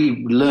script. And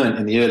we learned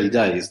in the early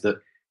days that,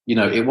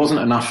 it wasn't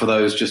enough for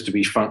those just to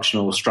be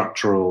functional,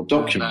 structural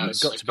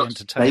documents. No, it's got to be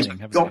entertaining.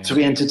 They've got to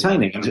be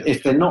entertaining. And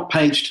if they're not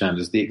page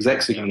turners, the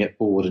execs are going to get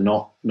bored and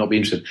not be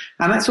interested.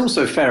 And that's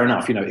also fair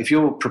enough. If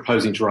you're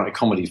proposing to write a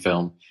comedy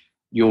film,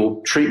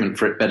 your treatment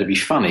for it better be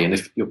funny. And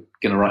if you're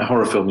going to write a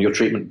horror film, your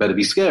treatment better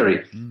be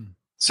scary.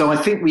 So I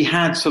think we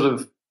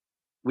hadn't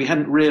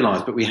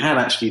realised, but we had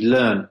actually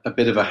learned a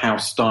bit of a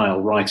house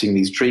style writing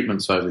these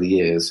treatments over the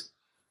years,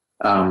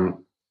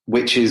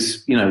 which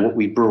is, what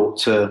we brought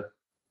to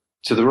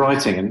the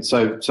writing. And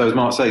so as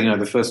Mark said,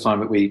 the first time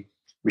that we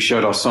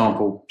showed our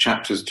sample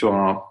chapters to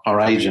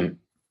our agent,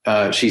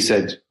 she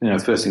said,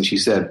 the first thing she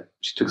said,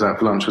 she took us out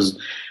for lunch, was,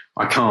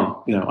 I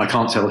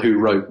can't tell who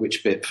wrote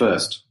which bit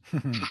first,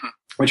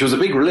 which was a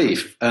big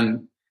relief.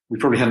 And we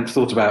probably hadn't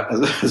thought about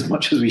as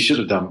much as we should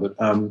have done. But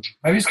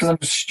maybe it's because I'm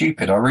just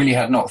stupid. I really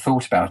had not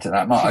thought about it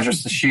that much. I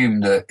just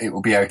assumed that it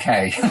will be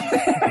okay.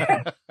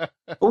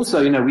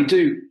 Also, we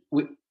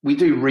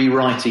do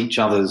rewrite each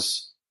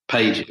other's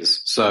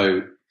pages.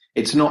 So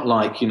it's not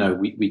like,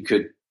 we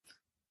could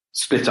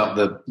split up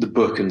the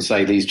book and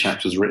say these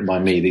chapters were written by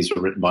me, these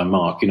were written by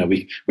Mark.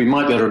 We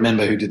might be able to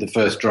remember who did the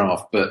first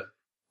draft, but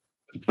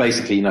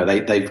basically,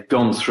 they've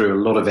gone through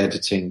a lot of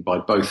editing by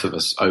both of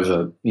us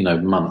over,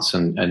 months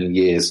and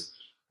years.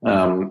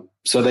 So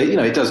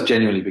it does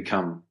genuinely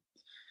become,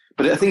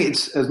 but I think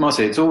it's, as Mark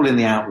said, it's all in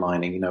the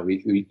outlining.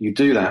 You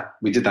do that.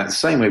 We did that the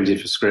same way we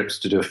did for scripts,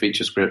 to do a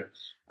feature script.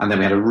 And then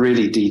we had a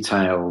really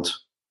detailed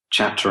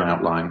chapter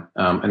outline.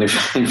 And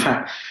in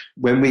fact,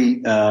 when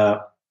we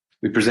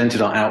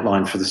presented our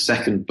outline for the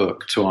second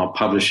book to our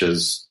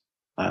publishers,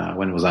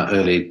 when was that?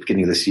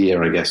 Beginning of this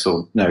year, I guess,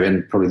 or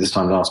no, probably this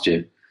time last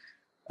year.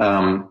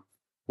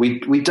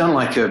 We'd done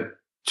like a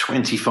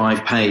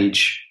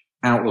 25-page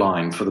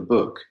outline for the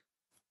book,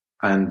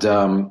 and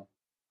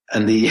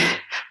the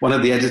one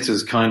of the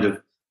editors kind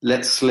of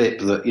let slip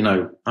that,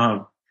 no,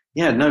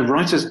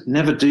 writers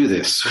never do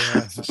this.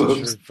 Yeah, that's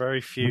true.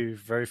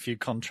 Very few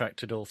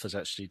contracted authors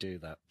actually do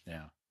that.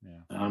 Yeah.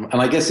 And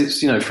I guess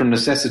it's, from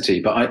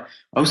necessity, but I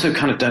also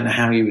kind of don't know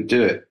how you would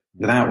do it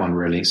without one,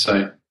 really.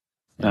 So,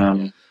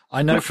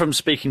 I know from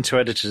speaking to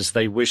editors,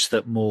 they wish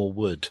that more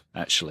would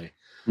actually,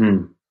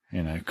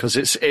 because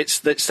it's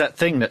that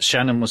thing that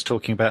Shannon was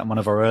talking about in one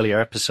of our earlier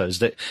episodes,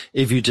 that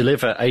if you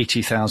deliver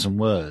 80,000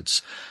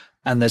 words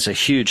and there's a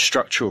huge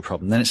structural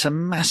problem, then it's a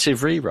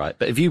massive rewrite.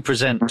 But if you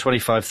present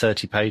 25,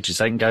 30 pages,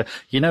 they can go,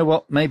 you know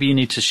what, maybe you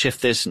need to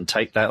shift this and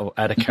take that, or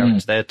add a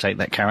character there, take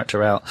that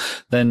character out.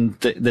 Then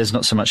there's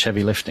not so much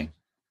heavy lifting.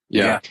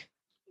 Yeah.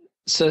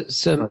 So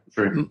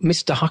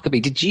Mr.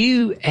 Huckerby, did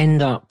you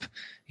end up,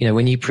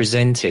 when you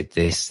presented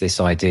this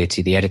idea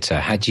to the editor,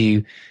 had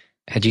you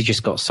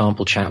just got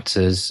sample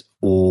chapters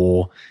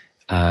or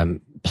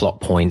plot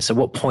points? At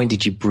what point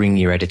did you bring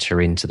your editor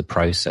into the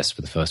process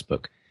for the first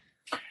book?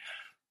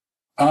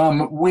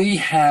 We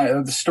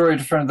had the story of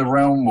Defender of the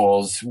Realm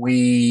was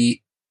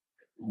we'd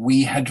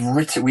had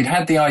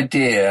the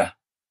idea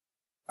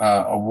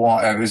of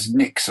what it was.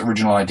 Nick's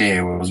original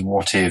idea was,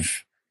 what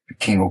if the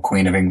King or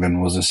Queen of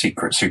England was a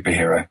secret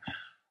superhero?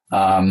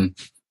 And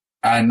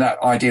that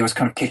idea was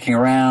kind of kicking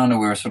around, and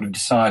we were sort of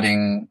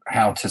deciding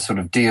how to sort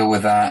of deal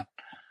with that,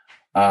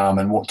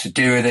 and what to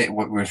do with it.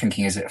 What we were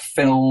thinking, is it a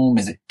film?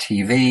 Is it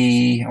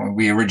TV?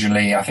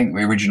 I think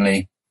we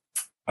originally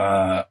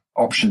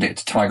optioned it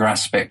to Tiger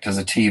Aspect as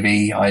a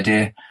TV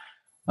idea,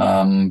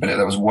 but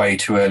that was way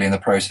too early in the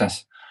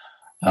process.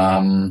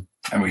 And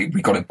we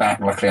got it back,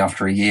 luckily,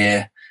 after a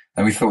year.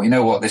 And we thought, you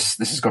know what, this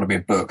has got to be a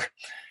book.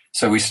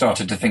 So we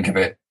started to think of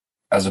it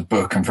as a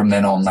book, and from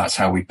then on, that's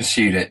how we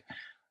pursued it.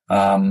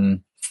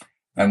 And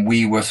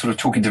we were sort of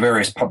talking to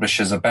various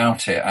publishers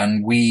about it.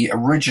 And we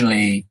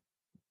originally,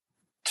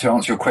 to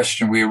answer your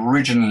question,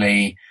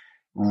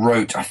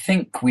 wrote, I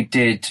think we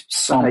did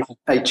sample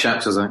 8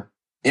 chapters, eh?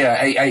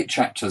 Yeah, eight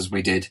chapters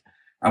we did.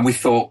 And we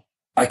thought,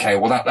 okay,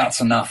 well,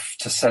 that's enough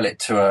to sell it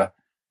to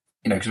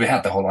because we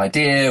had the whole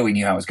idea. We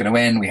knew how it was going to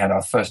end. We had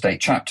our first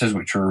 8 chapters,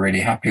 which we were really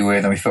happy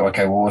with. And we thought,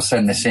 okay, well, we'll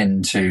send this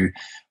in to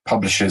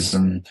publishers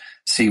and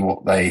see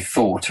what they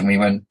thought. And we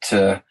went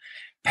to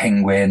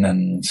Penguin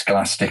and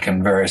Scholastic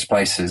and various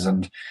places.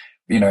 And,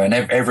 and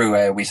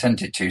everywhere we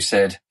sent it to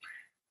said,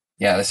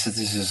 yeah, this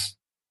is,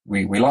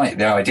 we like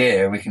the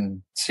idea. We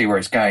can see where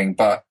it's going,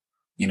 but,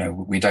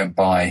 we don't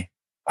buy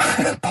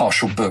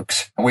partial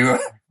books. And we were,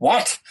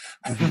 what?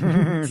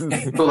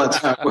 Well, that's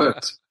how it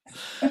works.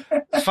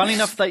 Funny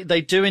enough,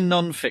 they do in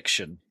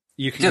non-fiction.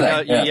 You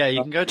can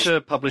you can go to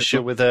a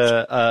publisher with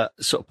a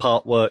sort of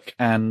part work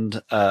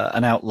and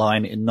an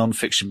outline in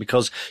non-fiction,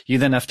 because you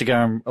then have to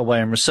go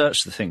away and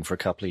research the thing for a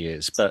couple of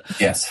years. But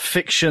yes,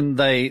 fiction,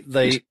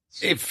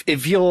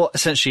 if you're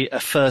essentially a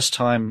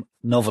first-time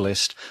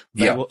novelist,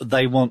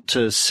 they want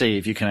to see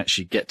if you can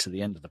actually get to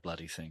the end of the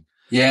bloody thing.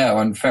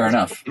 Yeah, and fair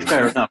enough.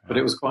 Fair enough, but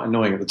it was quite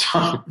annoying at the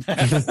time.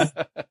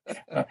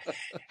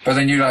 But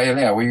then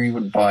we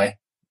wouldn't buy,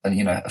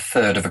 a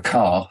third of a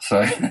car.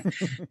 So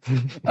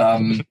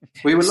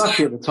we were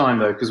lucky at the time,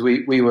 though, because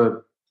we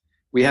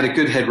had a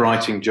good head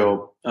writing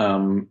job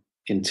in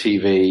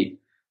TV,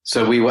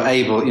 so we were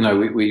able,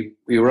 we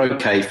were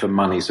okay for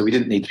money, so we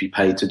didn't need to be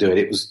paid to do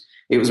it.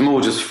 It was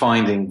more just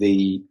finding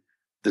the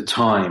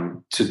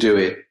time to do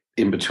it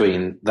in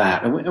between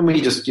that, and we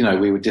just,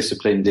 we were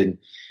disciplined in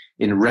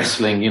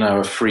wrestling,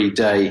 a free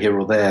day here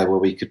or there where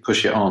we could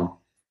push it on.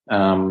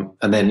 And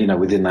then,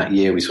 within that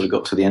year, we sort of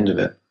got to the end of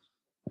it.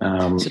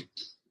 So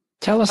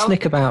tell us,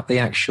 Nick, about the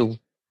actual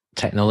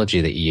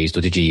technology that you used,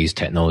 or did you use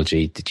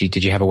technology?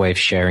 Did you have a way of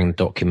sharing the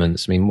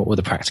documents? I mean, what were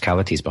the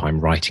practicalities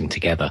behind writing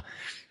together?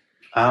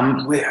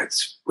 We're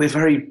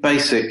very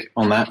basic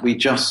on that. We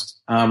just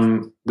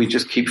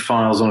keep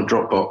files on a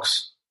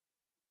Dropbox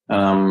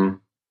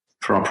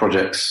for our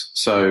projects.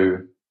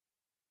 So,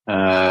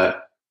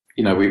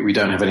 we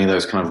don't have any of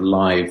those kind of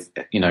live,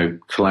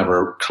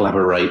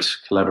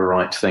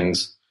 collaborate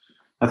things.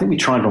 I think we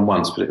tried one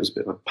once, but it was a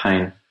bit of a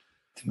pain.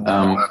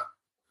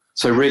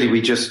 So really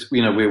we just,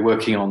 we're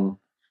working on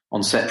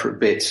separate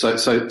bits. So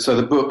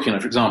the book,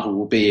 for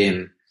example,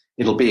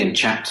 it'll be in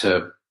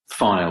chapter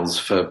files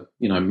for,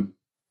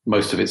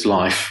 most of its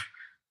life,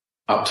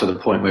 up to the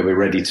point where we're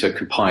ready to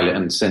compile it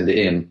and send it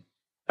in,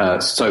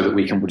 so that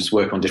we can just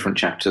work on different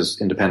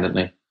chapters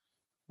independently.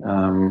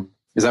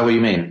 Is that what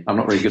you mean? I'm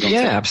not very good on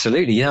Yeah,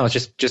 absolutely. Yeah, I was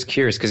just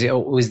curious,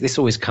 because this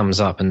always comes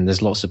up, and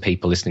there's lots of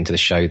people listening to the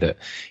show that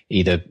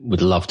either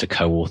would love to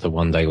co-author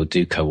one day or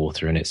do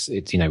co-author, and it's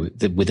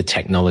with the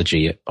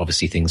technology,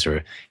 obviously things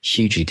are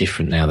hugely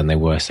different now than they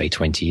were, say,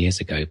 20 years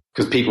ago.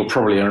 Because people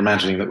probably are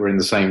imagining that we're in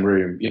the same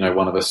room,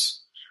 one of us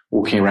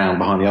walking around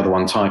behind the other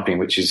one typing,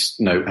 which is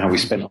how we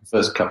spent our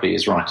first couple of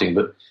years writing.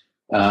 But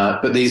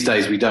these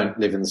days we don't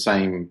live in the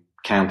same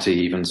county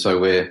even, so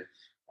we're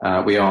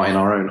we are in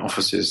our own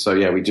offices. So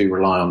yeah, we do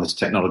rely on this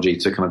technology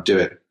to kind of do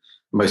it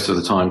most of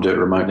the time, do it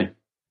remotely.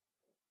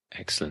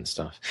 Excellent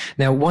stuff.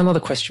 Now, one other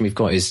question we've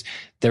got is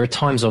there are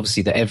times,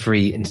 obviously, that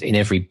in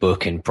every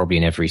book and probably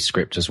in every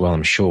script as well,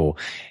 I'm sure,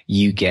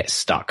 you get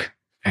stuck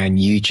and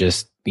you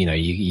just,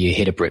 you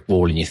hit a brick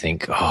wall and you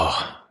think,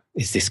 oh,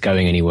 is this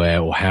going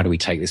anywhere, or how do we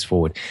take this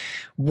forward?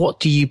 What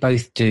do you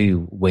both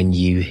do when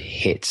you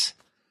hit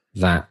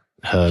that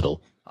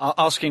hurdle?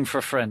 Asking for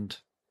a friend.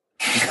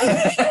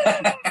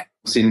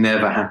 See,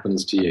 never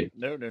happens to you.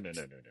 No.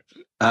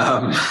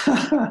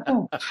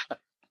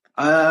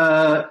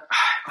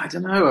 I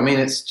don't know. I mean,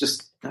 that's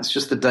just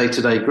the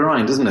day-to-day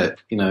grind, isn't it?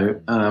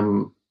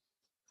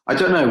 I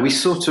don't know. We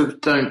sort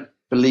of don't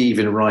believe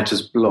in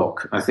writer's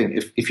block. I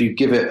think if you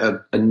give it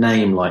a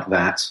name like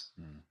that,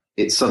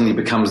 it suddenly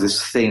becomes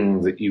this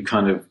thing that you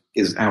kind of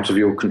is out of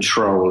your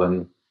control,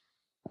 and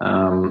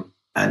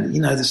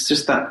there's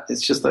just that.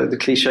 It's just that the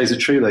cliches are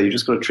true. Though you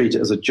just got to treat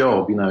it as a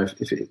job.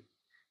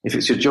 If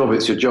it's your job,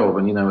 it's your job,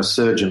 and a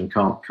surgeon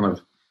can't kind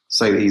of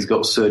say that he's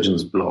got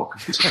surgeon's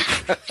block.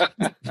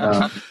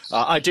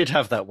 I did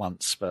have that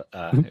once, but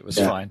it was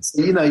fine.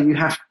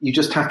 You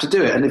just have to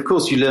do it, and of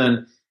course you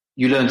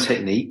learn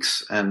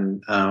techniques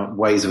and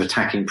ways of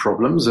attacking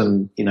problems,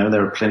 and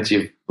there are plenty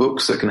of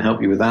books that can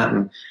help you with that.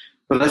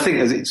 But I think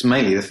it's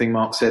mainly the thing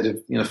Mark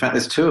said. In fact,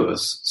 there's two of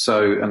us,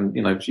 so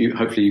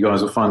hopefully you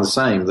guys will find the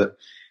same. That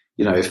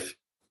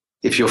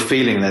if you're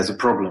feeling there's a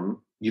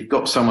problem, you've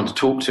got someone to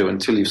talk to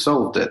until you've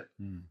solved it.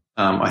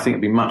 I think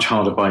it'd be much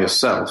harder by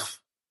yourself.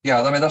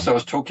 Yeah, I mean, that's what I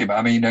was talking about.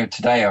 I mean,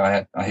 today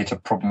I hit a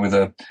problem with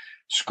a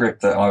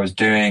script that I was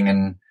doing,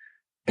 and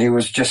it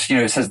was just,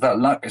 it says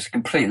that it's a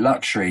complete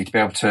luxury to be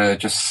able to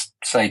just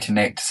say to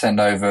Nick to send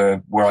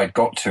over where I'd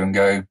got to and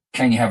go,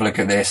 can you have a look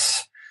at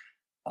this?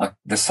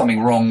 There's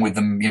something wrong with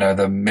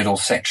the middle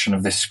section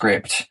of this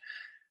script,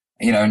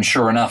 and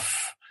sure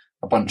enough,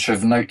 a bunch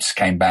of notes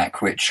came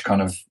back, which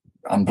kind of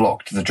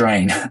unblocked the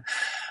drain.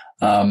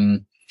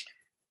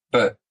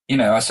 But,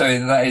 so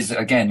that is,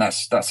 again,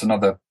 that's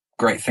another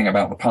great thing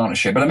about the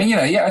partnership. But I mean,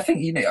 I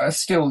think,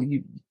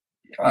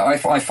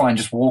 I find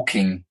just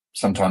walking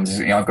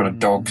sometimes, I've got a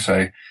dog,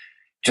 so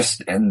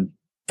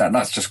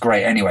that's just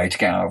great anyway to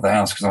get out of the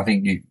house, because I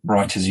think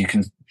writers, you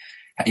can,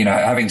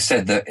 having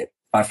said that,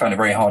 I found it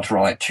very hard to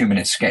write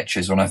 2-minute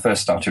sketches when I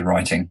first started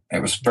writing.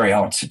 It was very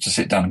hard to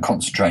sit down and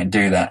concentrate and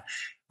do that.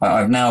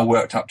 I've now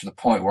worked up to the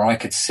point where I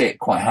could sit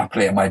quite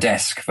happily at my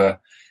desk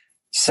for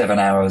 7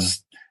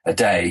 hours a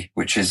day,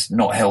 which is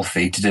not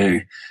healthy to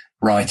do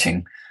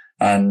writing.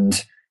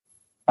 And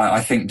I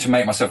think to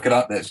make myself get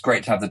up there, it's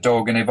great to have the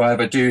dog. And if I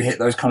ever do hit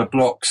those kind of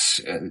blocks,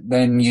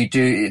 then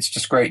it's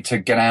just great to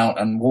get out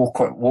and walk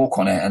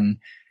on it. And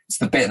it's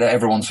the bit that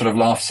everyone sort of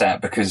laughs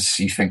at, because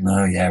you think,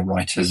 no, yeah,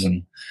 writers,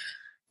 and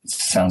it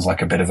sounds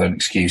like a bit of an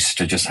excuse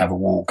to just have a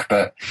walk.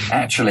 But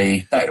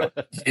actually,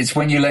 it's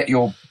when you let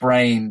your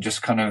brain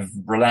just kind of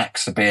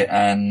relax a bit,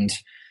 and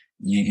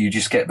you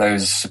just get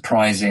those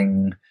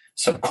surprising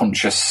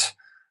subconscious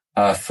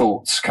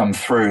thoughts come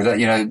through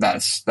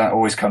that, that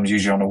always comes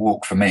usually on a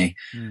walk for me.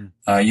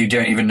 You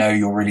don't even know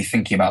you're really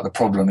thinking about the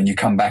problem, and you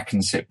come back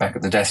and sit back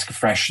at the desk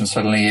fresh, and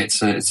suddenly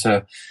there's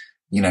a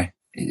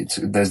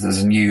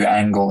new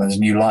angle, there's a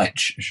new light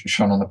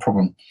shone on the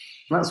problem.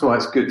 That's why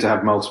it's good to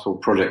have multiple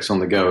projects on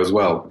the go as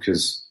well,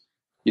 because,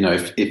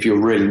 if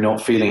you're really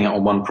not feeling it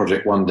on one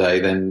project one day,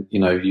 then,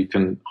 you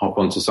can hop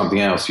onto something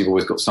else. You've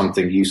always got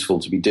something useful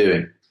to be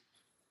doing.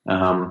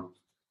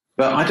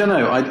 But I don't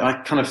know. I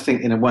kind of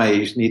think in a way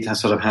you need to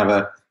sort of have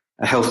a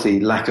healthy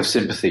lack of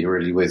sympathy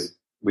really with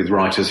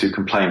writers who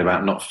complain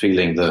about not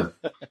feeling in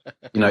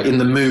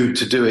the mood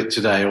to do it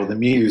today, or the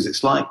muse.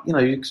 It's like,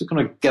 you're just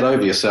going to get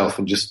over yourself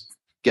and just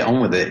get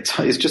on with it.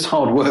 It's just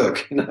hard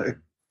work,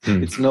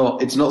 It's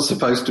not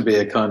supposed to be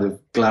a kind of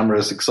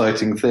glamorous,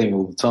 exciting thing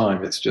all the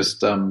time. It's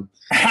just hammer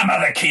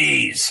the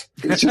keys.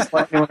 It's just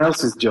like anyone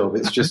else's job.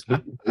 It's just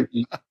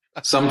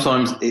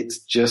sometimes it's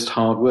just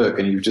hard work,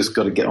 and you've just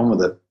got to get on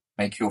with it.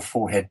 Make your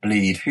forehead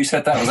bleed. Who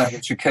said that? Was that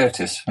Richard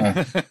Curtis?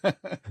 Yeah.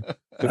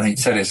 I think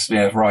he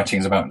said writing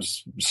is about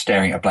just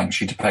staring at a blank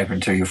sheet of paper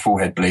until your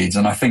forehead bleeds.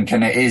 And I think,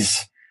 and it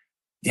is,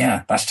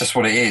 that's just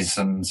what it is.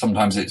 And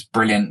sometimes it's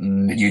brilliant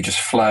and you just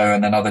flow,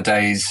 and then other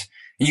days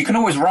you can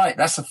always write.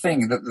 That's the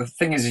thing. The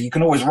thing is, you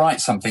can always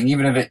write something,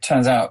 even if it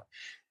turns out,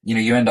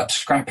 you end up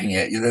scrapping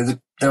it.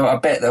 I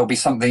bet there'll be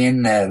something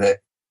in there that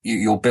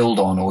you'll build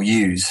on or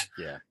use.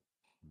 Yeah.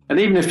 And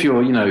even if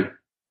you're,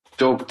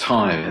 dog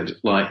tired,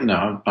 like,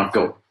 I've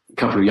got a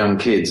couple of young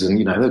kids,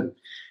 and,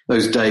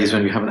 those days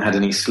when you haven't had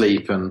any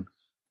sleep, and,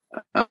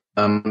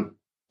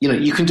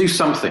 you can do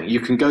something.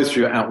 You can go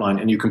through your outline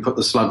and you can put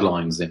the slug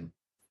lines in,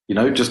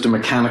 just a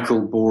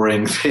mechanical,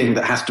 boring thing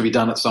that has to be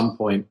done at some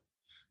point.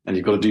 And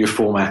you've got to do your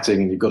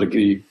formatting, and you've got to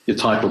do your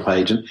title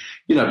page. And,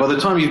 by the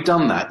time you've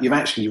done that, you've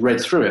actually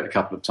read through it a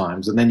couple of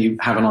times, and then you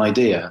have an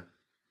idea,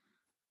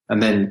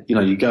 and then,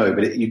 you go.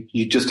 But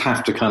you just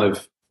have to kind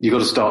of, you've got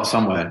to start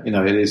somewhere.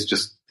 It's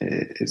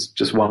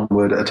just one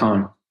word at a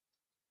time.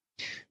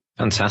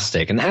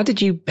 Fantastic. And how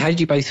did you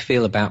both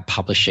feel about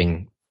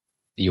publishing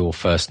your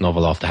first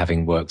novel after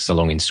having worked so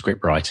long in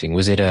script writing.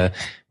 Was it a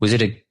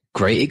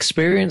great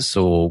experience,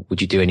 or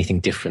would you do anything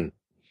different?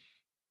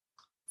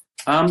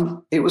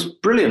 It was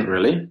brilliant,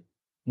 really.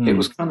 It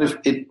was kind of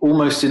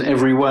almost in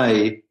every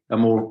way a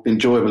more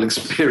enjoyable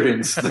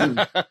experience than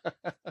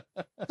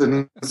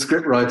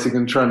script writing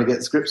and trying to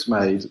get scripts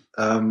made.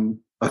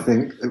 I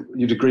think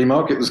you'd agree,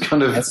 Mark. It was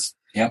kind of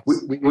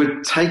we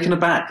were taken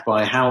aback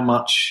by how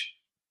much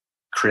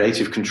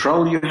creative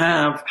control you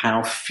have,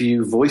 how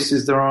few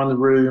voices there are in the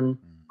room.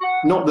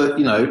 Not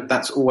that,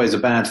 that's always a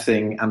bad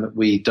thing and that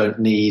we don't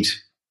need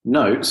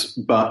notes,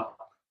 but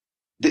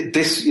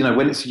this,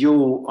 when it's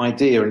your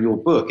idea and your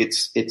book,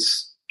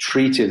 it's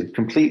treated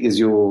completely as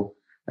your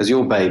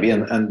baby,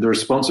 and the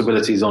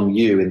responsibility is on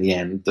you in the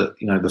end, that,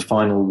 the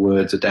final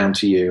words are down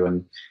to you,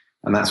 and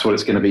that's what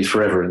it's going to be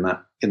forever in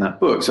that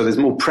book. So there's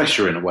more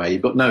pressure in a way.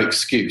 You've got no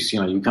excuse.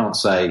 You can't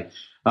say,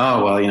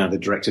 oh, well, the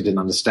director didn't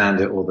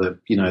understand it, or they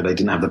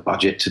didn't have the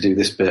budget to do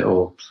this bit,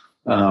 or,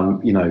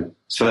 so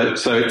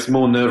it's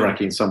more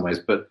nerve-wracking in some ways.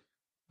 But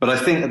I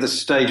think at the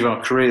stage of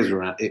our careers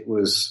we're at, it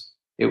was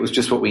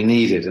just what we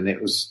needed. And it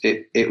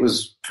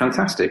was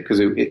fantastic because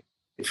it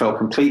felt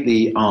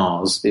completely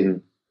ours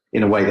in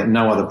a way that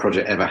no other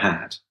project ever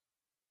had.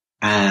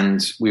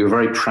 And we were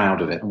very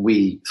proud of it, and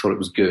we thought it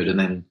was good. And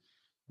then,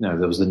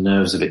 there was the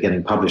nerves of it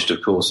getting published,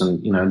 of course,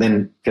 and,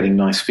 then getting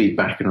nice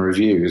feedback and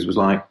reviews was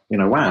like,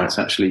 wow, it's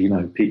actually,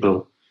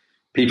 people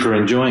are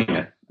enjoying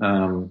it.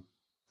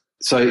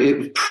 So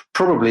it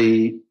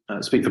probably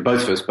speak for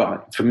both of us,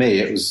 but for me,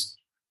 it was,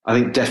 I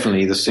think,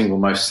 definitely the single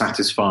most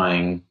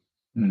satisfying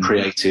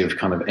creative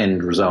kind of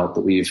end result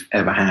that we've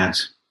ever had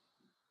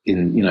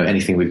in,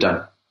 anything we've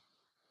done.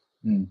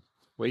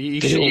 Well, you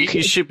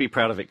should be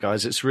proud of it,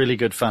 guys. It's really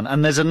good fun.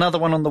 And there's another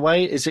one on the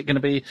way. Is it going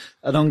to be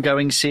an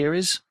ongoing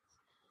series?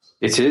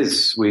 It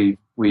is. We've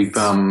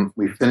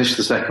finished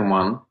the second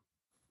one,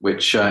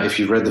 which if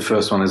you've read the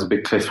first one, there's a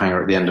big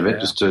cliffhanger at the end of it.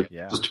 Just to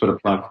put a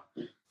plug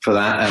for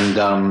that.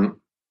 And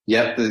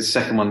the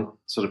second one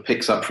sort of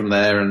picks up from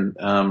there,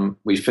 and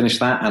we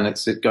finished that, and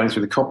it's going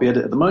through the copy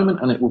edit at the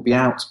moment, and it will be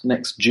out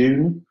next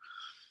June.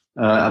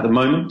 At the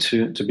moment,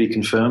 to be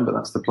confirmed, but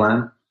that's the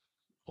plan.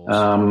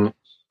 Awesome.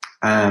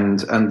 And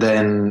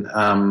then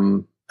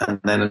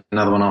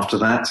another one after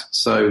that.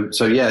 So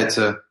yeah, it's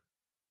a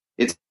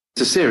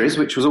series,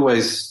 which was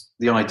always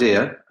the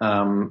idea,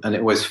 and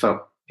it always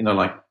felt,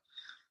 like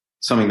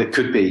something that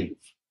could be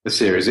a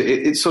series.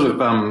 It's sort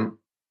of,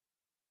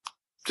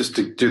 just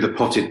to do the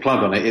potted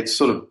plug on it, it's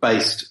sort of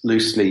based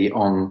loosely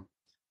on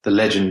the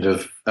legend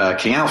of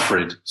King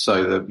Alfred.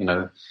 So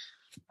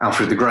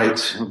Alfred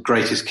the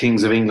greatest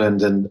kings of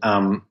England, and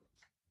a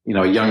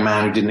young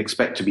man who didn't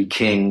expect to be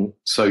king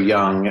so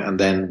young, and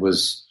then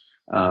was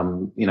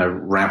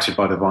routed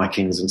by the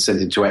Vikings and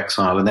sent into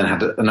exile, and then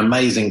had an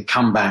amazing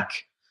comeback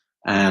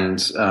and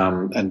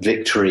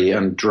victory,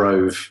 and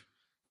drove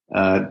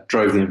the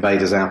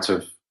invaders out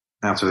of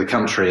the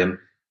country. And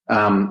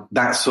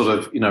that sort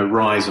of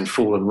rise and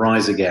fall and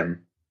rise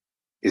again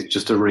is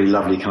just a really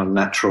lovely kind of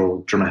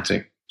natural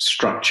dramatic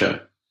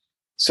structure.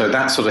 So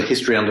that sort of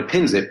history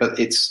underpins it, but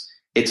it's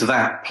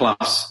that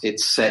plus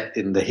it's set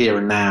in the here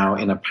and now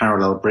in a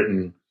parallel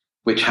Britain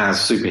which has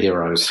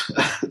superheroes.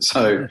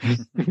 So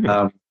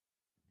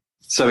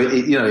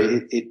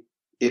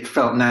it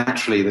felt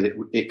naturally that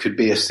it could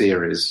be a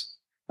series.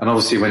 And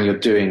obviously when you're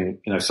doing,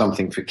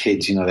 something for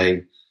kids,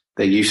 they're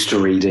used to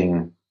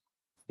reading,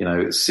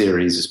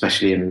 series,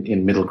 especially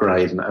in middle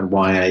grade and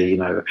YA,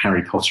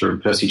 Harry Potter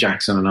and Percy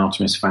Jackson and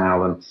Artemis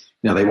Fowl, and,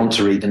 they want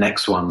to read the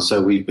next one.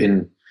 So we've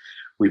been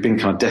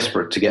kind of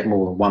desperate to get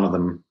more than one of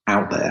them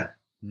out there.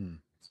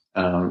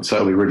 So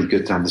it'll be really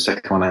good to have the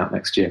second one out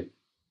next year.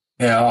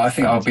 Yeah, I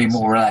think I'll be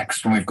more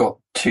relaxed when we've got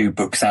 2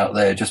 books out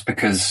there, just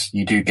because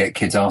you do get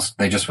kids asked,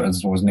 they just,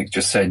 as Nick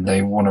just said,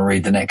 they want to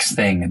read the next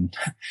thing. And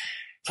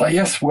it's like,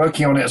 yes,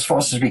 working on it as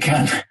fast as we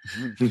can.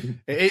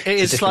 It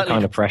is slightly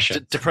kind of pressure.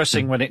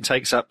 Depressing when it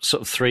takes up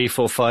sort of 3,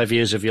 4, 5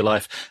 years of your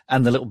life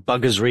and the little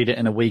buggers read it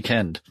in a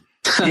weekend.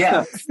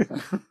 Yeah.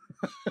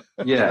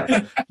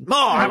 Yeah. More,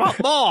 I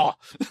want more.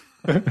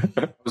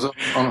 I was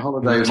on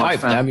holiday with my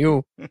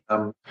family.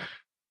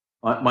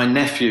 My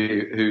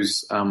nephew,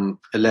 who's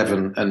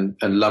 11 and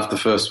loved the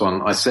first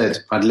one,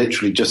 I'd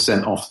literally just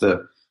sent off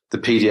the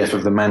PDF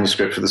of the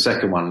manuscript for the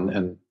second one,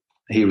 and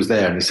he was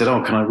there, and he said,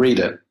 "Oh, can I read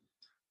it?"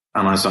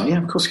 And I was like, "Yeah,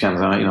 of course you can."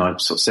 I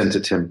sort of sent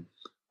it to him,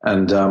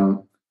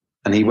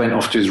 and he went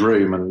off to his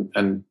room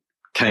and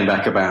came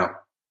back about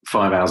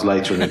 5 hours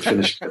later and had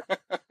finished it.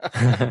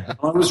 I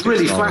was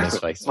really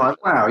flattered. It's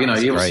like, wow,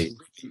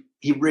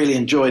 he really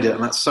enjoyed it,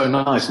 and that's so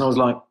nice. And I was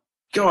like,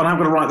 God, I'm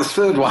going to write the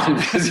third one,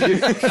 because you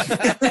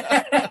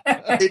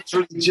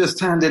literally just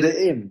handed it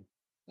in.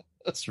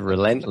 That's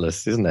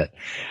relentless, isn't it?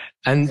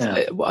 And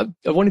I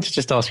wanted to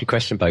just ask you a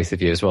question, both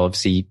of you, as well.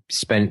 Obviously, you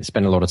spent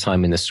a lot of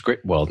time in the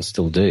script world and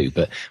still do,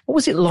 but what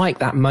was it like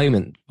that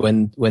moment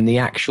when the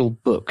actual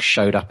book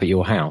showed up at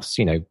your house?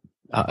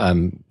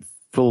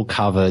 Full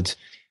covered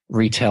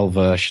retail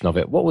version of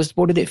it.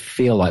 What did it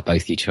feel like,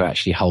 both of you, to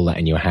actually hold that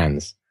in your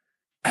hands?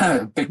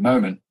 Big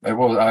moment. It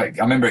was. I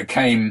remember it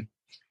came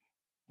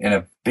in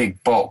a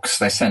big box.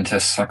 They sent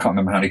us, I can't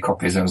remember how many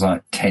copies. It was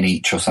like 10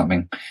 each or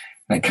something.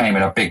 And it came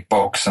in a big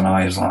box, and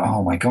I was like,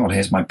 oh my God,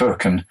 here's my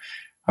book. And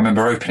I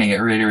remember opening it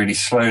really, really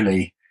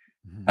slowly.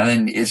 And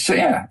then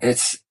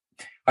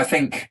I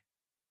think,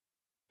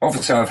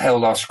 obviously I've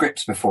held our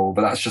scripts before,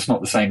 but that's just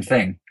not the same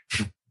thing.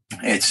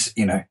 It's,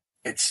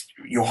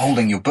 you're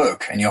holding your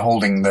book, and you're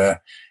holding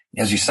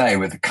as you say,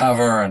 with the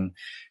cover and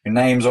your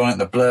name's on it,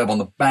 the blurb on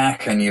the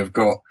back, and you've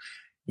got,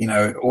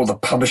 all the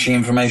publishing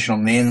information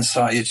on the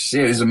inside. It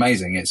is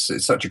amazing.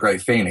 It's such a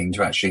great feeling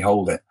to actually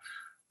hold it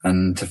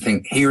and to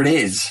think, here it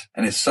is.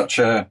 And it's such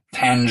a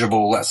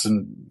tangible, that's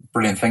a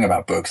brilliant thing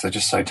about books. They're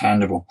just so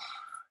tangible.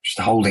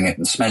 Just holding it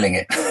and smelling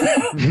it.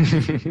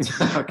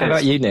 How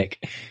about you,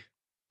 Nick?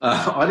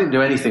 I didn't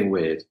do anything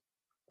weird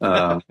when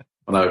I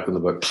opened the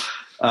book.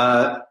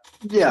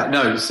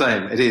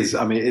 Same. It is.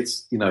 I mean,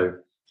 it's,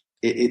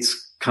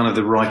 it's kind of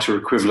the writer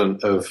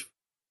equivalent of,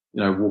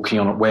 walking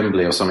on at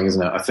Wembley or something,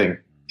 isn't it? I think,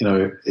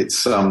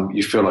 it's,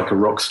 you feel like a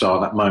rock star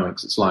at that moment,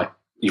 'cause it's like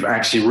you've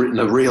actually written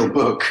a real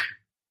book,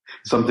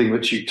 something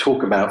that you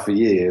talk about for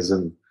years,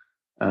 and,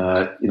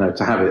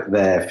 to have it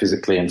there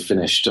physically and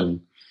finished,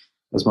 and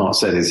as Mark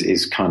said,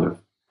 is kind of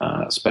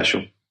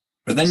special.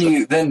 But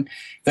then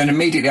then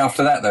immediately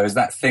after that, though, is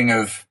that thing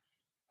of,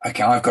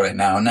 okay, I've got it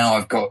now. Now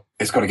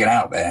it's got to get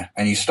out there,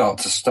 and you start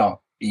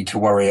to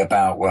worry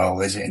about, well,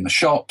 is it in the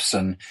shops,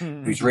 and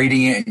who's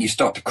reading it, and you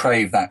start to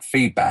crave that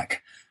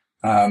feedback.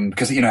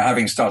 Because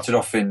having started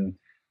off in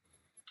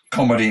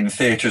comedy and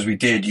theatre as we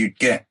did, you'd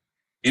get,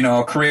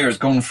 our career has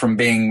gone from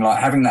being like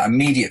having that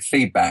immediate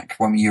feedback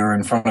when you're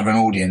in front of an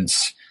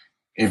audience.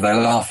 If they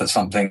laugh at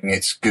something,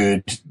 it's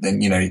good. Then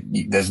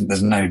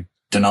there's no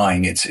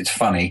denying it's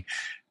funny.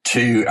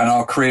 And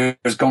our career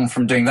has gone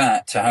from doing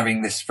that to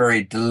having this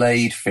very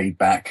delayed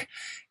feedback.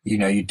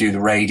 You do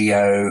the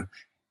radio,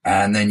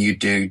 and then you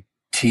do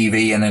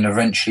TV, and then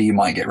eventually you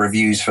might get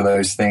reviews for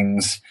those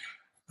things.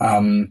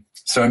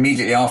 So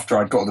immediately after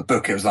I'd got the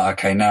book, it was like,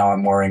 okay, now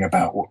I'm worrying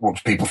about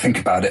what people think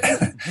about it.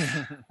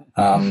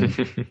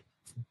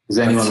 Is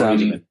anyone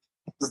reading it?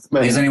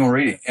 Is anyone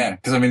reading? Yeah,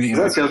 because I mean,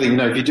 that's the other thing.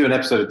 If you do an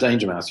episode of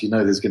Danger Mouse,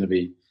 there's going to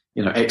be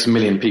X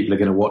million people are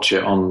going to watch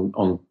it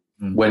on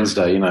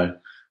Wednesday.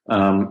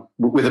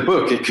 With a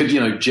book, it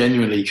could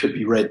genuinely could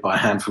be read by a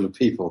handful of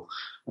people.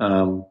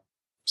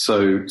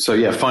 So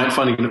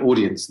finding an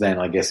audience then,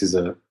 I guess, is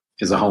a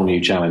whole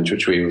new challenge,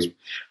 which we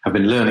have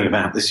been learning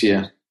about this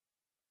year.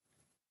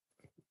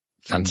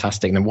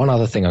 Fantastic. And one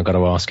other thing I've got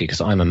to ask you,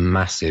 because I'm a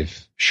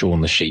massive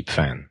Shaun the Sheep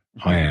fan.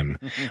 I am.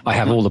 I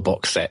have all the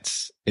box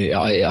sets.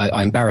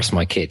 I embarrass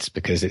my kids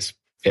because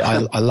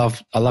I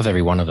love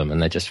every one of them, and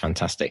they're just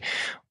fantastic.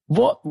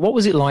 What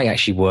was it like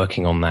actually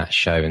working on that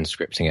show and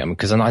scripting it?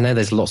 Because I know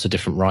there's lots of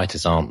different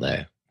writers, aren't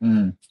there?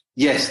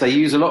 Yes, they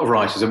use a lot of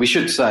writers, and we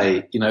should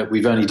say,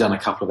 we've only done a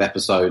couple of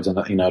episodes, and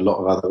a lot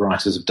of other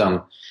writers have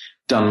done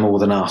more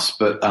than us.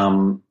 But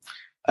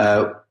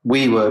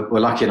we were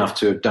lucky enough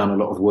to have done a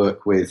lot of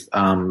work with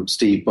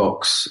Steve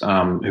Box,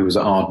 who was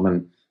at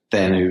Aardman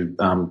then, who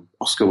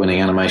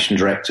Oscar-winning animation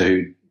director,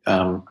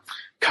 who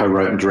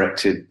co-wrote and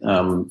directed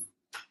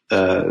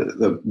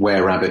the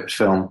Were-Rabbit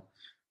film,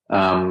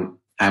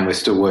 and we're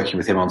still working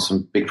with him on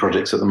some big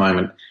projects at the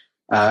moment.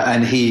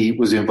 And he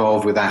was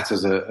involved with that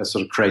as a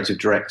sort of creative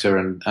director,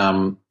 and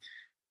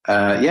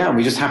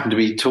we just happened to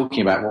be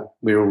talking about what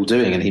we were all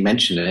doing, and he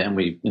mentioned it, and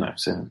we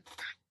said,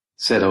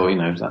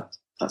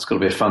 that's got to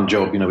be a fun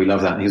job, we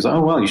love that. And he was like,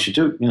 oh well, you should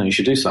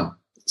do some.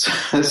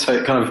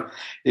 So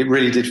it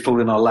really did fall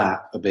in our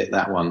lap a bit,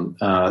 that one,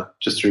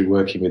 just through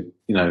working with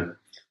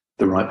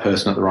the right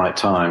person at the right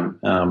time.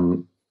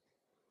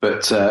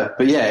 But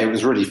yeah, it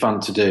was really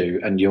fun to do,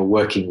 and you're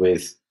working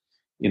with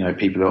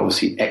people who are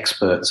obviously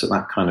experts at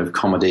that kind of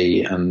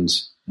comedy, and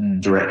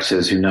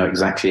directors who know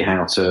exactly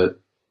how to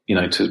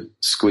to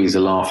squeeze a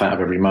laugh out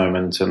of every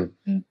moment, and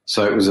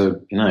so it was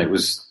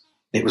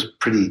it was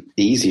pretty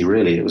easy,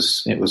 really. It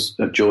was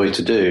a joy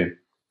to do.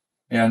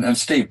 Yeah, and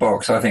Steve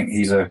Box, I think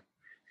he's a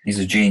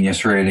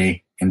genius,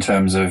 really, in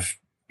terms of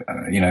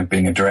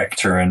being a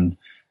director. And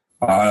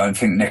I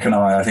think Nick and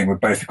I think we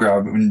both agree.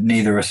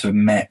 Neither of us have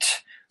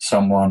met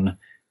someone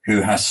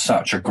who has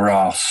such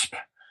a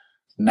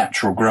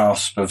natural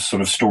grasp of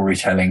sort of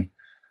storytelling.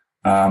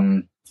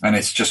 And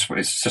it's just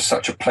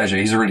such a pleasure.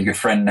 He's a really good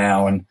friend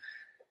now, and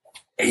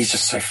he's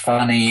just so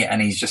funny,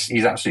 and he's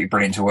absolutely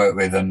brilliant to work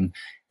with. And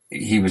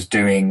he was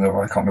doing,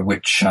 I can't remember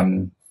which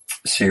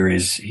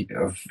series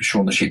of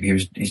Shaun the Sheep.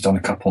 He's done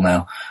a couple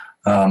now.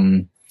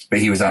 But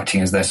he was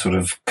acting as their sort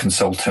of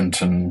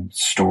consultant and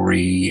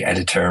story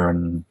editor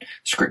and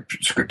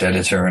script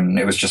editor, and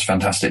it was just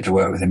fantastic to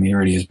work with him. He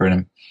really is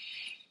brilliant.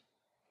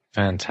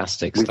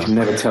 Fantastic stuff. We can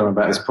never tell him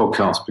about his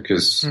podcast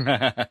because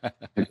a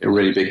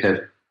really big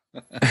head.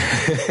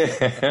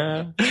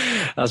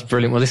 That's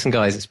brilliant. Well, listen,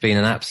 guys, it's been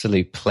an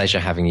absolute pleasure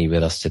having you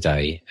with us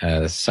today.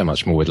 There's so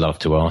much more we'd love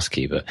to ask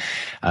you, but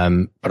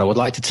I would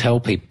like to tell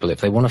people,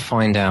 if they want to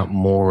find out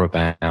more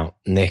about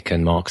Nick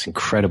and Mark's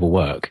incredible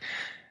work,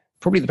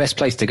 probably the best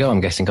place to go, I'm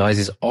guessing, guys,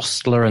 is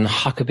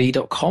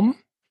ostlerandhuckerby.com.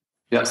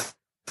 Yes,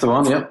 the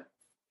one, yeah.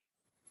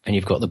 And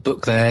you've got the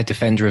book there,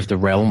 Defender of the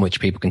Realm, which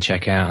people can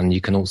check out. And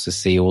you can also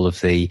see all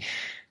of the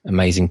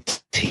amazing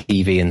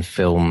TV and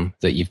film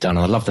that you've done.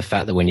 And I love the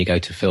fact that when you go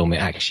to film, it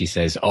actually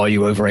says, "Are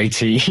you over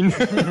 18?"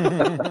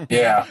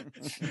 Yeah.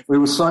 We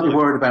were slightly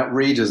worried about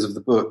readers of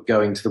the book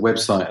going to the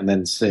website and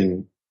then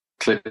seeing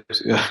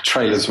clips,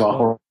 trailers of our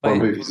horror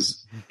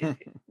movies.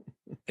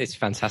 It's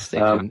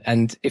fantastic.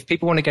 And if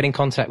people want to get in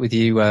contact with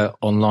you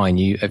online,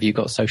 have you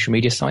got social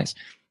media sites?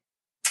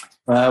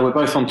 We're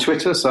both on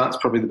Twitter, so that's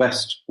probably the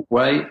best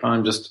way.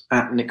 I'm just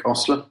at Nick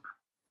Ostler.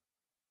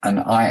 And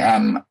I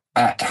am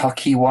at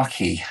Hucky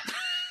Wacky.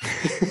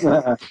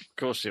 Of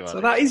course you are.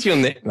 So that is your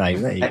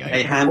nickname. There you go.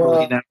 A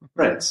handle in our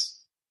threads.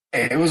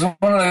 It was one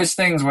of those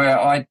things where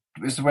it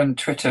was when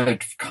Twitter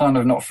had kind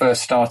of not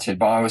first started,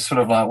 but I was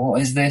sort of like, what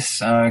is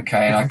this?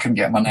 Okay, and I couldn't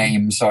get my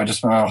name, so I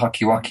just went,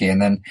 Hucky Wacky.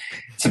 And then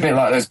it's a bit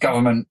like those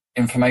government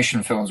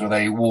information films where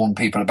they warn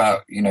people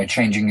about,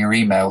 changing your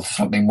email to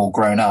something more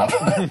grown up.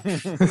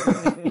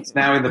 It's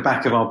now in the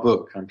back of our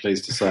book, I'm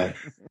pleased to say.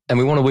 And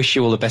we want to wish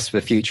you all the best for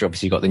the future.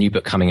 Obviously, you've got the new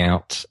book coming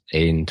out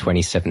in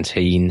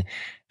 2017.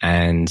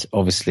 And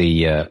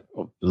obviously,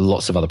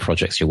 lots of other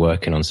projects you're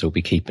working on. So we'll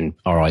be keeping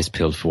our eyes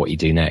peeled for what you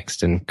do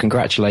next. And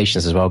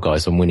congratulations as well,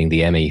 guys, on winning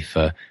the Emmy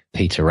for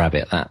Peter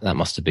Rabbit. That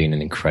must have been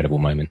an incredible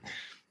moment.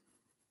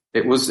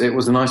 It was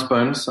a nice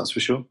bonus, that's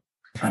for sure.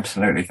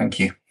 Absolutely, thank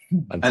you.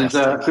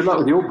 Fantastic. And good luck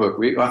with your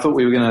book. I thought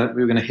we were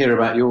going to hear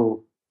about your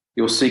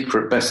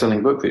secret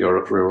best-selling book that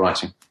you're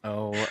writing.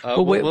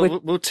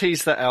 We'll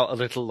tease that out a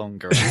little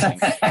longer, I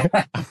think.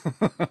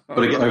 Got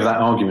to get over that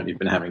argument you've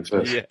been having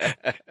first. Yeah.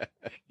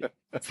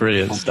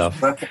 Brilliant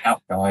stuff. Work it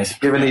out, guys.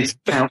 If you ever need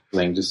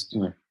counselling, just,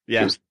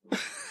 Yeah.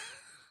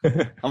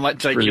 I might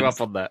take you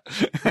up on that.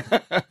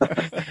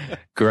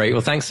 Great.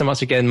 Well, thanks so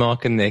much again,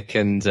 Mark and Nick,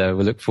 and we'll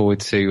look forward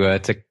to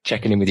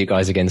checking in with you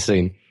guys again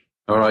soon.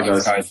 All right,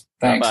 guys.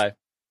 Thanks. Bye.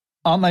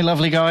 Aren't they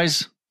lovely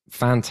guys?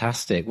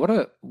 Fantastic.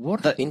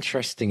 What an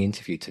interesting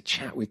interview to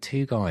chat with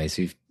two guys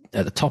who've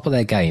at the top of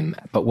their game,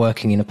 but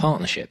working in a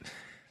partnership.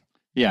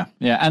 Yeah.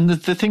 And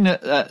the thing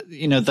that,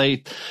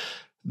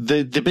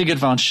 the big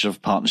advantage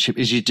of partnership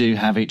is you do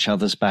have each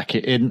other's back.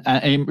 It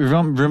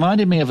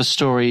reminded me of a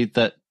story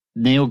that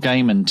Neil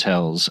Gaiman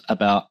tells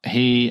about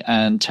he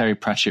and Terry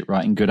Pratchett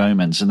writing Good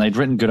Omens, and they'd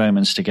written Good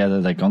Omens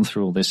together. They'd gone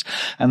through all this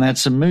and they had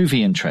some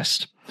movie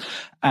interest.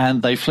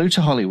 And they flew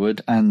to Hollywood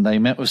and they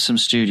met with some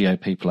studio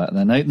people out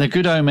there. The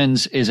Good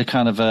Omens is a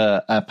kind of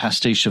a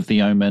pastiche of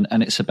The Omen.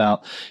 And it's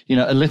about,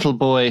 a little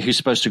boy who's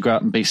supposed to grow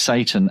up and be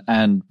Satan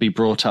and be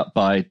brought up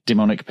by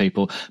demonic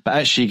people, but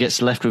actually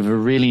gets left with a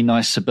really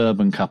nice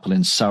suburban couple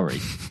in Surrey.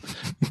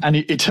 And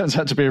it turns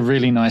out to be a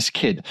really nice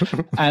kid.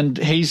 And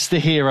he's the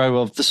hero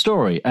of the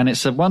story. And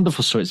it's a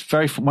wonderful story.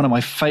 It's one of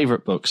my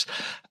favorite books.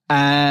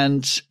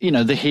 And,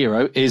 the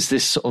hero is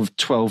this sort of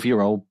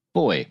 12-year-old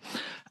boy.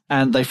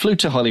 And they flew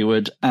to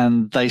Hollywood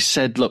and they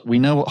said, look, we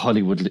know what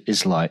Hollywood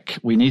is like.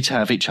 We need to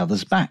have each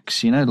other's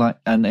backs,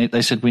 and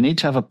they said, we need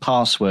to have a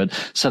password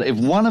so that if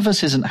one of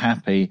us isn't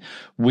happy,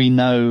 we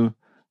know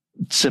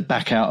to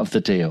back out of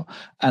the deal.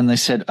 And they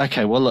said,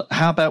 okay, well, look,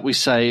 how about we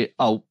say,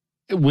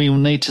 we'll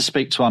need to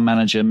speak to our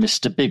manager,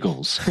 Mr.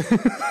 Biggles.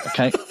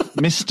 Okay.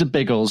 Mr.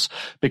 Biggles,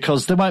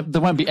 because there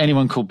won't be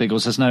anyone called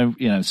Biggles. There's no,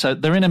 so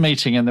they're in a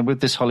meeting and they're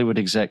with this Hollywood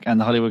exec, and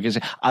the Hollywood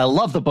exec, I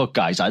love the book,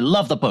 guys. I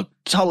love the book.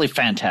 Totally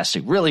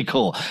fantastic. Really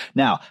cool.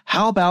 Now,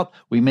 how about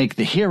we make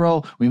the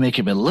hero, we make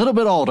him a little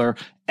bit older,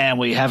 and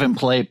we have him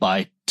played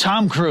by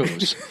Tom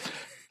Cruise.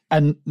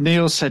 And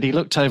Neil said he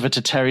looked over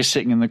to Terry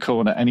sitting in the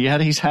corner and he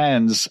had his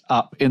hands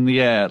up in the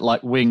air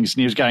like wings and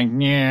he was going,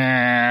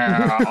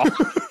 meow.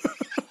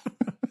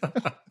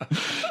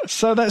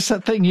 So that's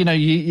that thing,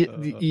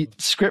 you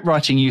script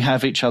writing, you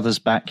have each other's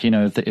back,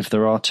 if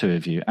there are two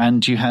of you,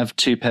 and you have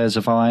two pairs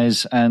of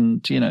eyes.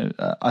 And,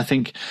 I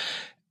think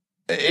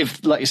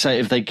if, like you say,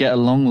 if they get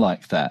along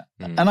like that,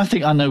 and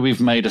I know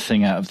we've made a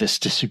thing out of this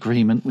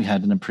disagreement we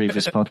had in a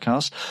previous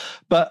podcast,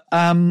 but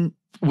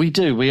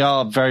we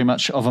are very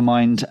much of a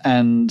mind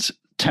and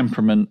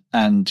temperament,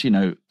 and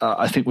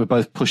I think we're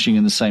both pushing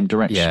in the same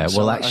direction. Yeah,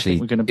 well, so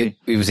actually, we're going to be.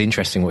 It was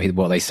interesting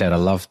what they said.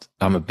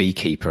 I'm a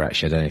beekeeper,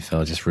 actually. I don't know if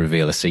I'll just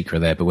reveal a secret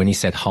there, but when he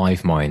said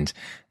hive mind,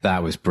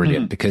 that was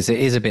brilliant because it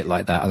is a bit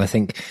like that. And I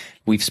think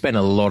we've spent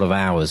a lot of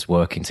hours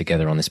working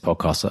together on this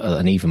podcast,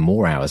 and even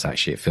more hours,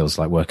 actually, it feels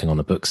like, working on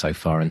the book so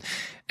far.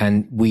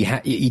 And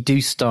you do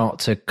start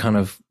to kind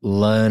of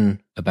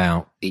learn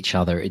about each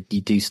other.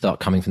 You do start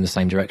coming from the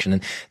same direction.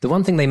 And the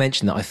one thing they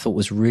mentioned that I thought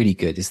was really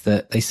good is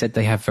that they said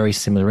they have very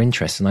similar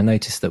interests. And I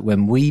noticed that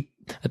when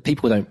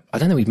I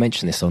don't know we've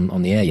mentioned this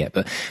on the air yet,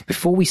 but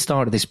before we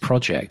started this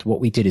project, what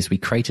we did is we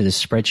created a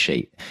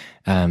spreadsheet,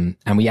 and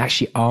we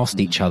actually asked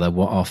each other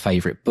what our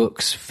favorite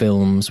books,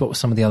 films, what were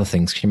some of the other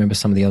things? Can you remember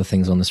some of the other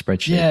things on the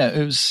spreadsheet? Yeah,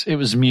 it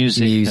was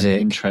music,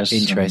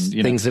 interests,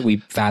 things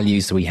that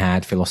values that we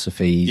had,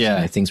 philosophy,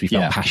 things we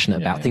felt passionate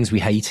about, things we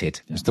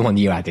hated. It was the one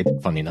you added,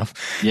 funny enough.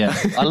 Yeah,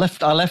 I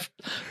left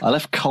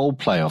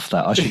Coldplay off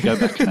that. I should go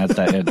back and add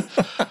that in.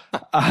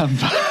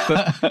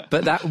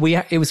 But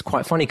it was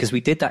quite funny because we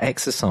did that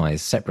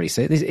exercise separately.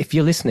 So if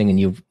you're listening and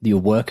you're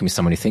working with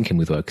someone, you're thinking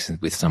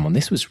with someone,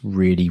 this was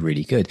really,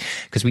 really good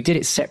because we did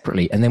it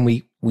separately. And then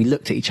we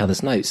looked at each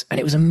other's notes, and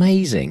it was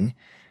amazing.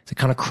 The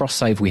kind of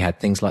crossover we had,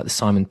 things like the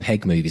Simon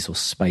Pegg movies, or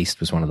Spaced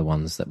was one of the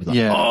ones that was like,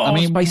 I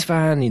mean, Space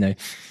fan,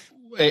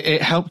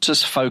 It helped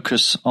us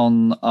focus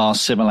on our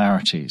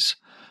similarities.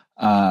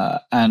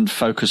 And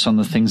focus on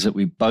the things that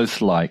we both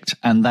liked,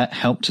 and that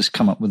helped us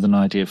come up with an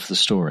idea for the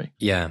story.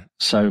 Yeah,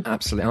 so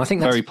absolutely. And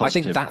I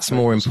think that's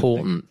more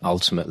important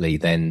ultimately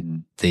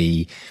than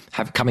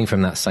coming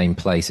from that same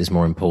place is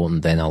more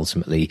important than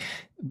ultimately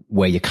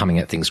where you're coming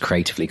at things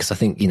creatively. Because I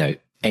think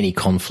any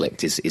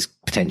conflict is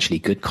potentially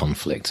good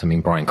conflict. I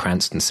mean, Bryan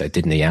Cranston said,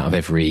 didn't he? Out of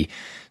every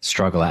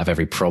struggle, out of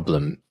every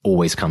problem,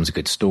 always comes a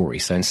good story.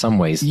 So in some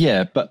ways,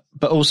 yeah, but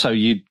also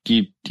you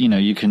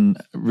can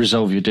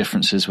resolve your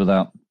differences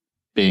without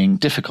being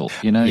difficult,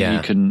 you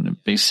can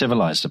be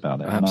civilized about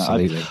it.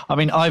 Absolutely. I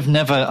mean, I've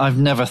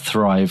never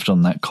thrived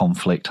on that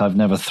conflict. I've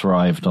never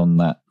thrived on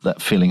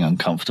that feeling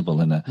uncomfortable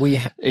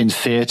in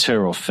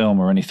theatre or film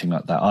or anything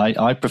like that.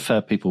 I prefer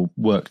people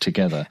work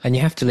together. And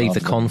you have to leave the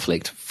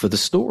conflict for the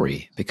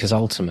story, because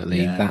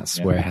ultimately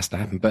that's where it has to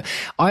happen. But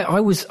I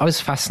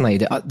was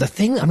fascinated. The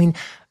thing, I mean,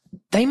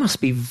 they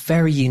must be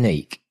very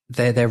unique.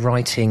 They're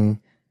writing,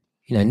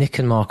 Nick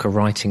and Mark are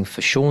writing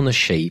for Shaun the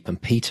Sheep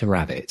and Peter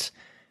Rabbit.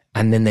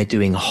 And then they're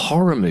doing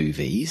horror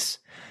movies,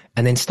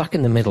 and then stuck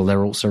in the middle,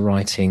 they're also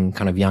writing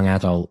kind of young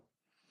adult,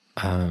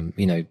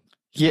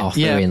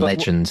 Arthurian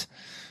legend.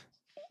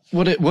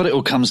 What it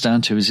all comes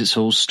down to is it's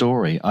all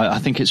story. I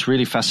think it's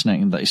really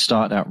fascinating that they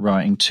start out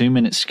writing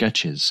 2-minute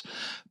sketches,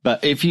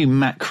 but if you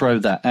macro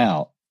that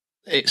out,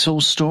 it's all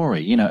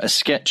story. A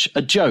sketch,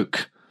 a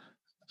joke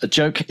has a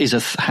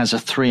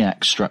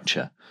 3-act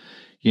structure.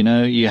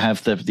 You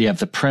have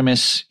the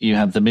premise, you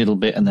have the middle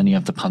bit, and then you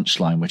have the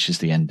punchline, which is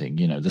the ending,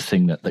 the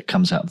thing that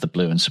comes out of the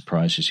blue and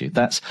surprises you.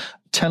 That's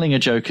telling a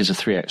joke is a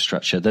 3-act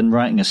structure. Then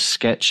writing a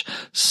sketch,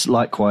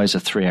 likewise a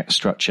 3-act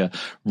structure.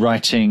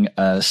 Writing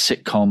a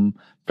sitcom,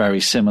 very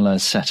similar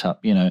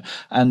setup,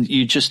 and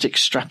you just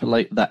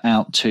extrapolate that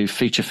out to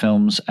feature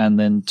films and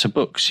then to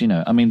books,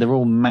 I mean, they're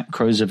all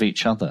macros of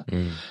each other.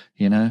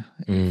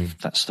 If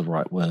that's the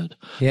right word.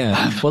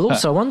 Yeah. Well,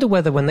 also, I wonder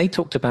whether when they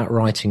talked about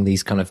writing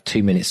these kind of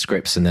 2-minute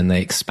scripts and then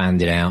they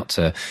expanded out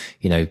to,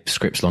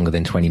 scripts longer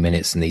than 20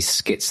 minutes and these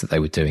skits that they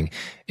were doing,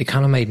 it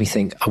kind of made me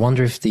think, I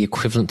wonder if the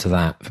equivalent to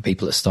that for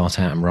people that start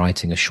out and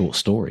writing are short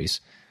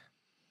stories.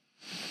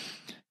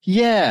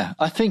 Yeah,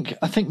 I think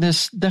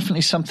there's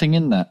definitely something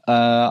in that.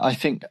 I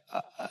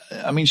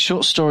mean,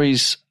 short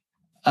stories,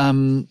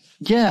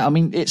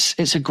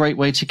 it's a great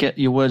way to get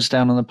your words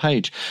down on the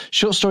page.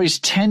 Short stories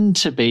tend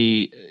to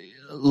be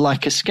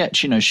like a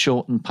sketch,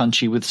 short and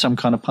punchy with some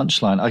kind of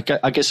punchline.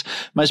 I guess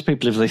most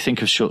people, if they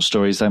think of short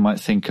stories, they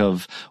might think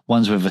of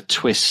ones with a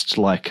twist,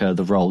 like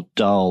the Roald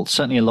Dahl.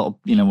 Certainly a lot of,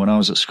 when I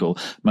was at school,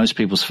 most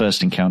people's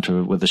first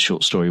encounter with a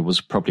short story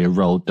was probably a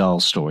Roald Dahl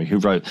story, who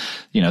wrote,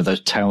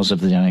 those tales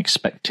of the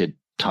unexpected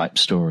type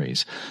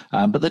stories.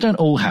 But they don't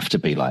all have to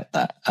be like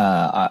that.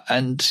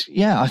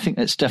 I think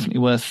it's definitely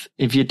worth,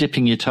 if you're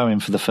dipping your toe in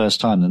for the first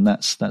time, then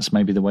that's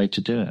maybe the way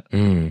to do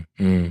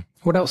it.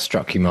 What else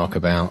struck you, Mark,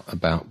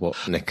 about what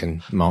Nick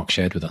and Mark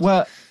shared with us?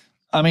 Well,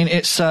 I mean,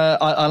 it's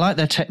I like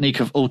their technique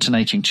of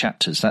alternating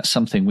chapters. That's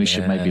something we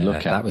should maybe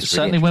look at. That was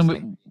certainly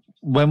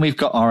when we've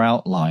got our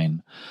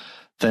outline,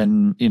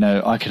 then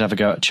I could have a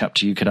go at a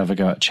chapter, you could have a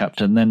go at a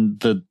chapter, and then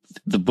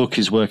the book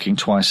is working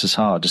twice as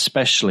hard,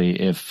 especially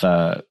if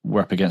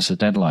we're up against the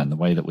deadline the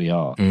way that we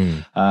are.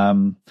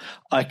 And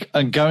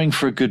going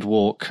for a good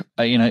walk,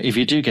 if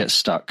you do get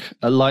stuck,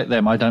 like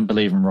them, I don't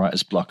believe in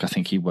writer's block. I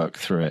think you work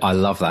through it. I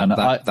love that. And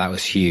that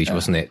was huge,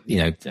 wasn't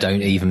it?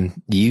 Don't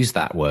even use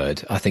that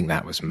word. I think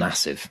that was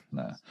massive.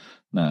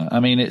 No. I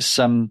mean, it's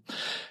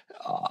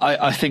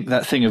I think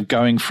that thing of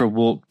going for a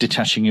walk,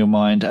 detaching your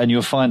mind, and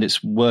you'll find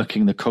it's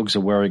working, the cogs are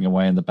whirring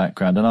away in the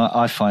background. And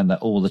I find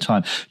that all the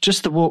time.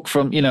 Just the walk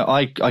from,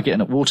 I get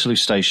in at Waterloo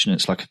Station.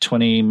 It's like a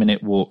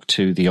 20-minute walk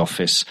to the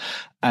office.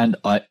 And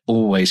I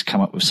always come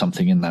up with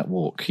something in that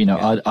walk.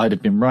 I'd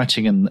have been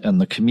writing in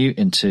the commute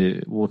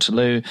into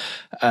Waterloo.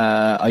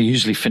 I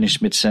usually finish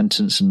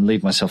mid-sentence and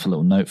leave myself a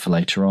little note for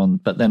later on.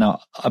 But then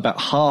about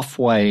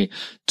halfway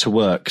to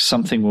work,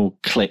 something will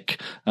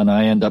click and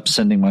I end up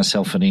sending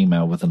myself an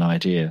email with an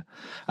idea.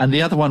 And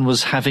the other one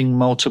was having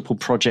multiple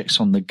projects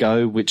on the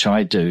go, which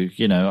I do.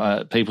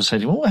 People say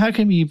to me, well, how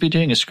can you be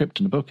doing a script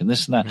and a book and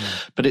this and that?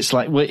 But it's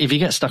like, well, if you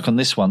get stuck on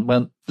this one,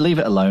 well, leave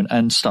it alone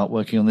and start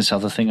working on this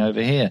other thing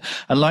over here.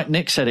 And like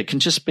Nick said, it can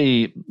just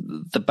be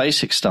the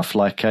basic stuff.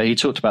 Like he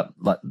talked about,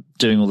 like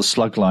doing all the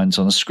slug lines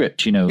on a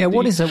script. Yeah.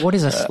 What is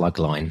a slug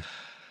line?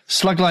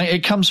 Slug line.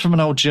 It comes from an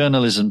old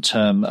journalism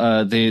term.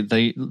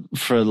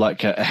 For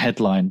like a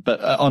headline,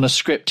 but on a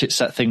script, it's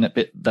that thing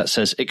that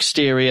says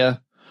exterior,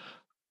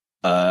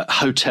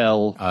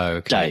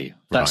 hotel, day.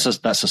 That's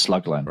a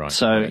slug line. Right.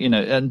 So,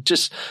 and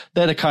just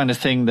they're the kind of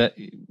thing that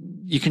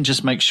you can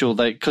just make sure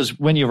because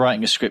when you're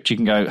writing a script, you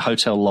can go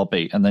hotel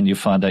lobby and then you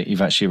find out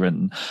you've actually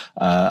written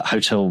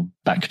hotel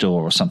back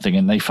door or something,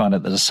 and they find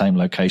out they're the same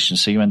location.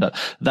 So you end up,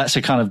 that's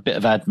a kind of bit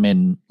of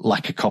admin,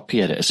 like a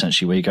copy edit,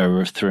 essentially, where you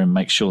go through and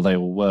make sure they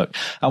all work.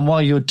 And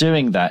while you're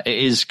doing that, it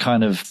is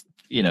kind of,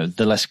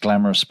 the less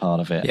glamorous part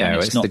of it. Yeah,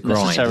 it's not the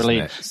grind,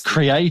 necessarily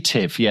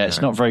creative. Yeah,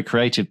 it's not very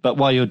creative. But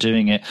while you're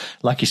doing it,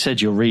 like you said,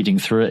 you're reading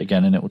through it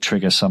again and it will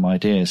trigger some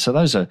ideas. So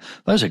those are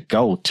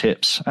gold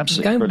tips.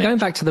 Absolutely brilliant. Going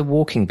back to the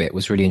walking bit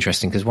was really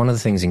interesting, because one of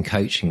the things in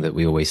coaching that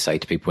we always say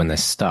to people when they're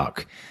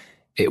stuck,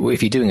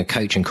 if you're doing a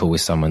coaching call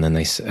with someone and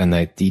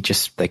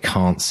they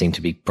can't seem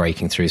to be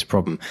breaking through his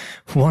problem,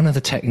 one of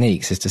the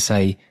techniques is to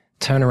say,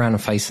 turn around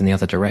and face in the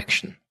other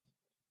direction.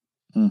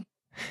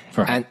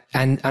 Right.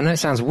 And I know it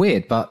sounds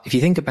weird, but if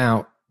you think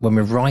about when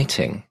we're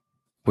writing,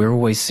 we're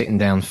always sitting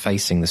down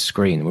facing the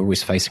screen. We're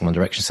always facing one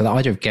direction. So the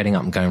idea of getting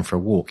up and going for a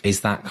walk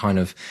is that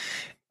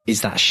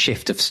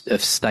shift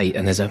of state.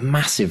 And there's a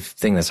massive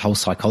thing. There's whole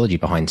psychology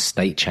behind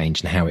state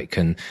change and how it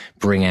can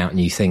bring out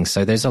new things.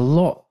 So there's a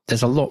lot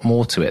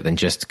more to it than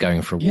just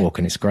going for a walk.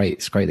 And it's great.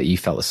 It's great that you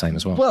felt the same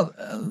as well. Well,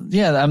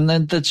 and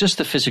then there's just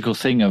the physical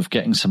thing of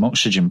getting some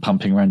oxygen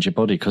pumping around your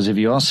body. Because if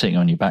you are sitting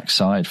on your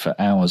backside for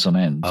hours on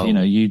end,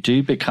 you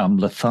do become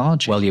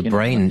lethargic. Well, your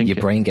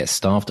brain gets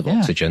starved of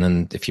oxygen.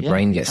 And if your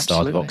brain gets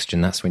starved of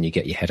oxygen, that's when you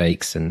get your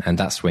headaches. And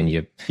that's when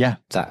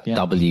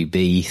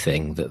WB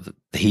thing,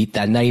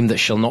 that name that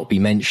shall not be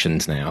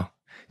mentioned now,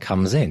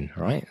 comes in,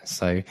 right?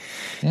 So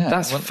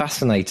that's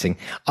fascinating.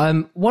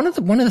 One of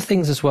the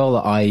things as well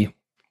that I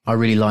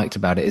really liked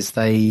about it is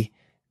they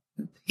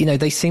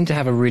seem to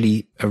have a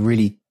really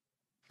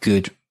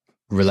good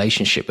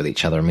relationship with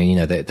each other. I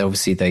mean, they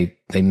obviously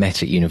they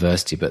met at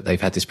university, but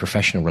they've had this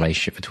professional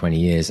relationship for 20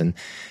 years, and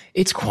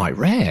it's quite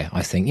rare,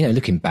 I think.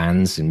 Look in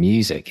bands and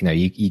music,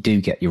 you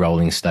do get your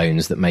Rolling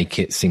Stones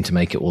that seem to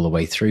make it all the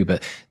way through,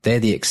 but they're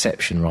the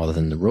exception rather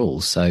than the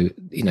rule. So,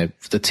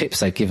 the tips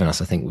they've given us,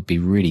 I think, would be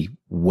really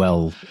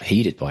well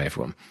heeded by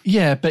everyone.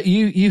 Yeah, but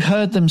you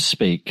heard them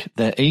speak.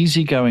 They're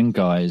easygoing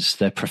guys.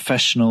 They're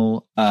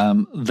professional.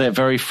 They're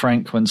very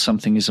frank when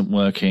something isn't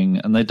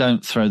working, and they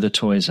don't throw the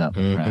toys out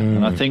the pram.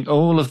 And I think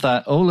all of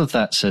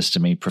that says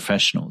to me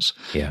professionals.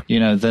 Yeah.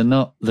 They're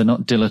not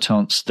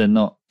dilettantes. They're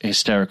not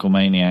hysterical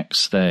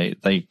maniacs.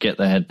 They get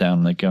their head down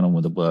and they get on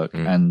with the work,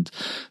 and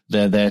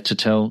they're there to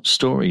tell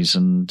stories.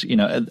 And,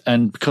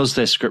 and because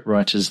they're script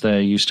writers,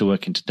 they're used to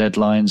working to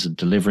deadlines and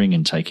delivering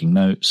and taking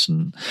notes.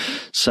 And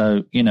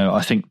so,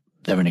 I think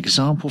they're an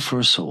example for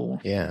us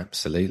all. Yeah,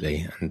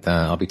 absolutely. And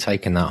I'll be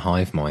taking that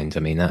hive mind.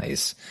 I mean, that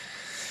is,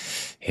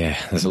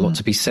 there's a lot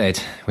to be said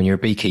when you're a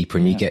beekeeper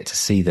and you get to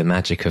see the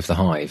magic of the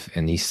hive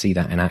and you see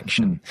that in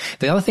action.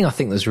 The other thing I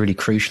think that's really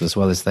crucial as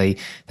well is they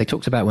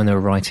talked about when they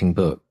were writing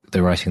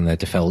their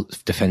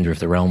Defender of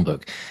the Realm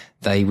book,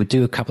 they would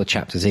do a couple of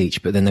chapters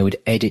each, but then they would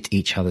edit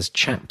each other's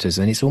chapters.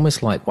 And it's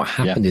almost like what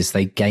happened is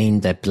they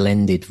gained their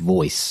blended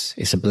voice.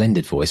 It's a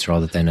blended voice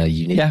rather than a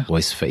unique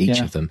voice for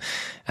each of them.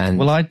 And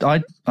well,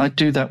 I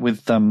do that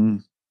with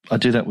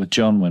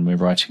John when we're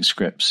writing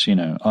scripts.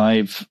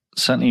 I've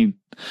certainly,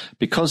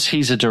 because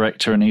he's a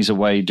director and he's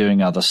away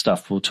doing other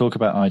stuff, we'll talk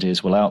about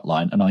ideas, we'll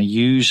outline, and I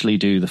usually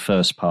do the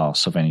first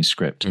pass of any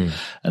script, and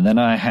then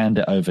I hand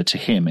it over to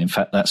him. In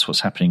fact, that's what's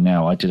happening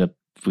now.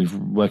 We're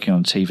working on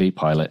a TV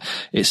pilot.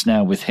 It's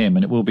now with him,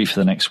 and it will be for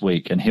the next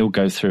week, and he'll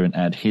go through and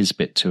add his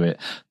bit to it.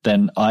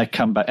 Then I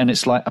come back, and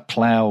it's like a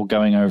plow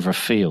going over a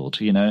field,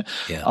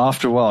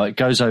 After a while, it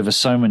goes over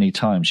so many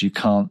times, you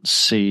can't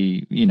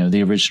see,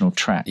 the original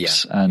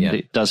tracks, and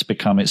it does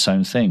become its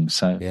own thing.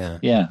 So,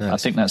 I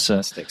think that's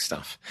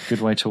stuff. Good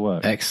way to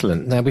work.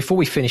 Excellent. Now, before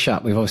we finish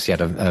up, we've obviously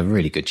had a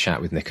really good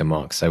chat with Nick and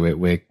Mark, so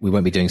we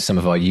won't be doing some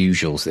of our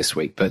usuals this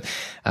week, but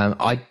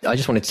I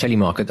just wanted to tell you,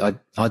 Mark,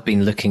 I'd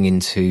been looking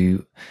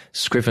into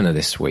Scrivener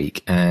this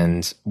week,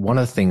 and one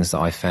of the things that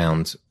I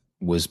found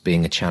was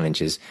being a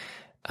challenge is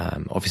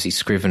obviously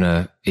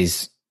Scrivener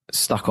is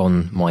stuck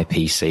on my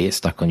PC, it's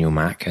stuck on your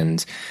Mac,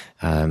 and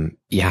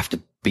you have to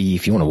be,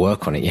 if you want to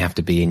work on it, you have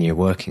to be in your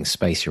working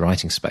space, your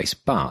writing space.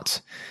 But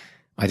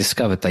I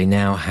discovered they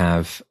now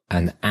have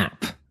an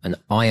app, an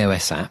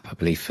iOS app, I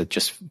believe, for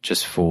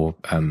just for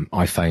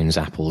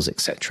iPhones, Apples,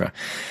 etc.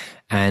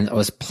 And I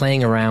was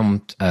playing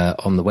around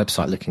on the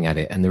website looking at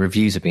it, and the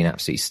reviews have been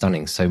absolutely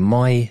stunning. So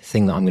my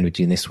thing that I'm going to be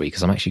doing this week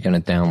is I'm actually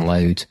going to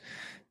download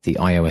the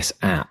iOS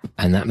app,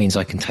 and that means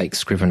I can take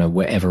Scrivener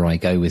wherever I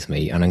go with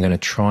me, and I'm going to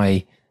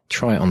try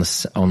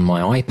it on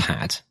my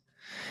iPad.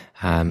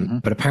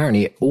 But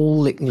apparently it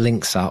all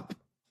links up,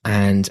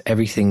 and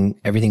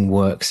everything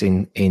works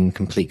in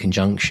complete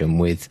conjunction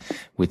with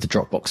the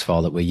Dropbox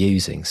file that we're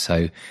using.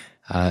 So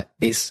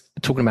it's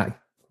talking about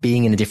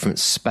being in a different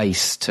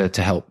space to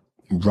help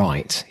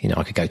write.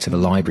 I could go to the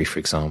library, for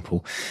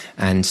example,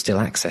 and still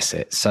access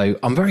it. So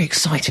I'm very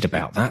excited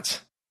about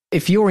that.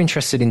 If you're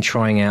interested in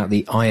trying out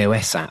the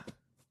iOS app,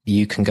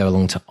 you can go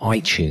along to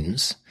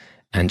iTunes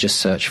and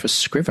just search for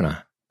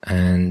Scrivener.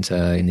 And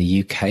in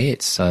the UK,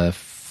 it's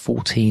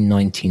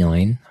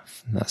 $14.99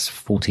 That's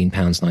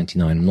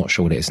 £14.99. I'm not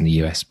sure what it is in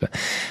the US, but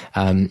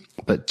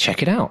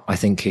check it out. I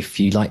think if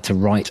you like to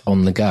write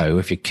on the go,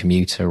 if you're a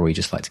commuter or you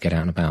just like to get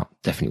out and about,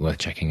 definitely worth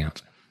checking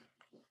out.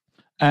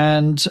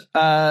 And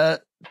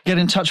get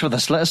in touch with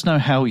us. Let us know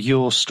how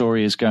your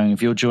story is going.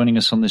 If you're joining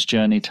us on this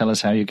journey, tell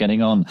us how you're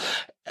getting on.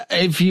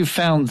 If you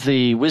found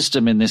the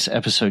wisdom in this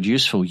episode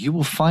useful, you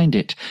will find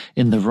it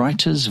in the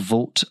Writer's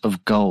Vault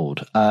of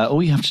Gold.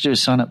 All you have to do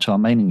is sign up to our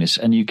mailing list,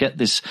 and you get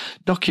this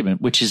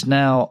document, which is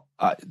now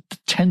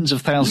tens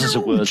of thousands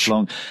of words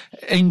long,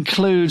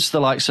 includes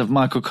the likes of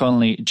Michael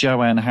Connolly,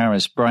 Joanne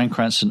Harris, Bryan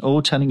Cranston,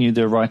 all telling you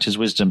their writer's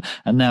wisdom,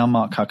 and now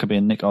Mark Huckerby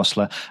and Nick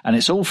Ostler. And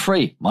it's all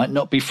free. Might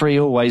not be free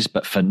always,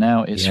 but for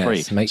now it's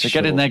free. So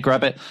get in there,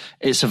 grab it.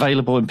 It's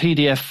available in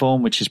PDF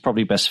form, which is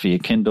probably best for your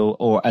Kindle,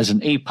 or as an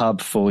EPUB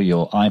for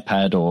your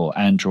iPad or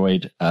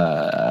Android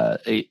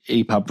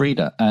EPUB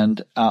reader.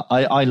 And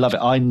I love it.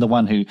 I'm the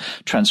one who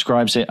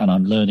transcribes it, and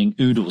I'm learning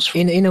oodles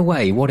from it. In a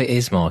way, what it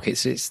is, Mark,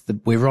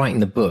 we're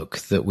writing the book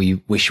that we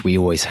wish we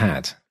always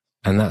had.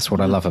 And that's what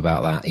I love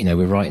about that. You know,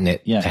 we're writing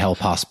it to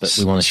help us, but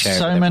we want to share it.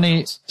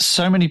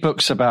 So many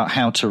books about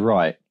how to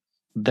write.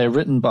 They're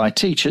written by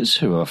teachers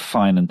who are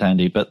fine and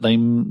dandy, but they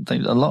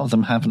a lot of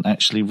them haven't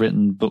actually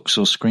written books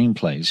or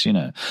screenplays, you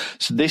know.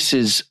 So this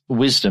is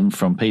wisdom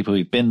from people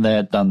who've been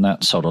there, done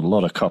that, sold a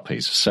lot of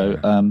copies. So,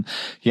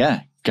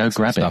 go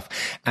grab it.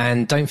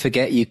 And don't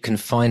forget, you can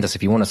find us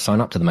if you want to sign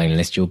up to the mailing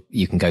list.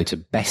 You can go to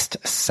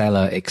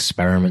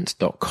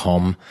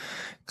bestsellerexperiment.com,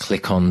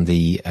 click on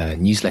the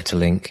newsletter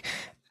link,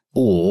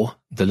 or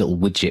the little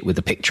widget with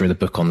the picture of the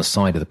book on the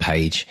side of the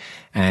page.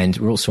 And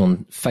we're also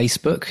on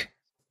Facebook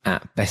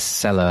at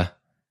Bestseller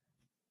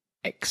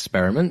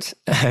Experiment,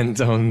 and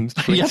on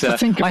Twitter. You have to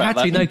think about I had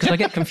that. to know because I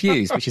get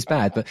confused, which is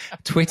bad. But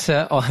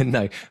Twitter,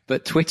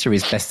 Twitter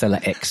is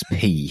Bestseller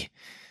XP.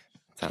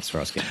 That's where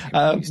I was getting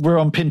confused. We're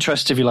on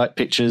Pinterest if you like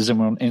pictures, and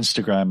we're on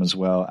Instagram as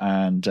well,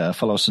 and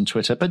follow us on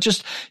Twitter. But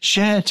just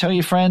share, tell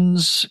your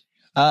friends,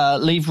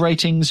 leave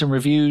ratings and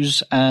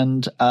reviews,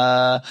 and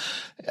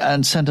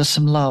send us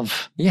some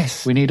love.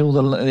 Yes, we need all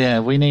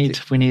the we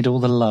need all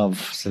the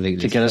love.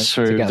 Absolutely, to get us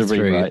through the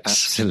rewrites.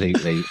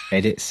 Absolutely,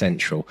 Edit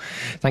Central.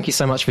 Thank you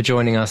so much for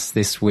joining us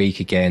this week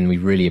again. We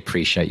really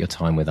appreciate your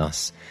time with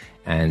us,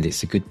 and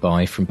it's a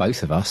goodbye from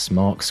both of us.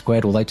 Mark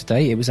squared, although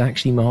today it was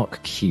actually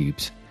Mark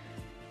cubed.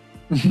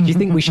 Do you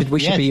think we should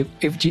be?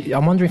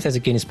 I'm wondering if there's a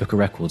Guinness Book of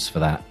Records for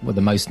that, with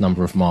the most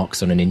number of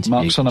marks on an interview.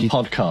 Marks on a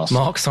podcast.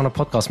 Marks on a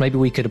podcast. Maybe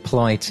we could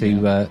apply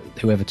to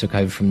whoever took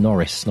over from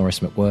Norris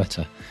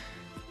McWhirter.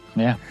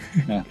 Yeah.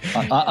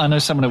 I know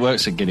someone who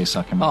works at Guinness.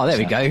 I can. Oh, there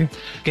we go.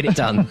 Get it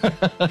done.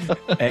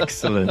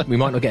 Excellent. We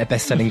might not get a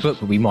best-selling book,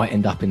 but we might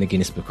end up in the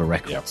Guinness Book of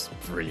Records.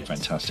 Yep. Brilliant.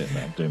 Fantastic,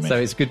 man. Do me. So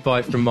it's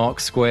goodbye from Mark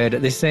Squared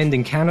at this end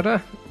in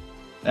Canada.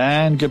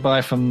 And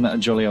goodbye from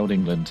jolly old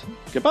England.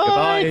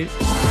 Goodbye.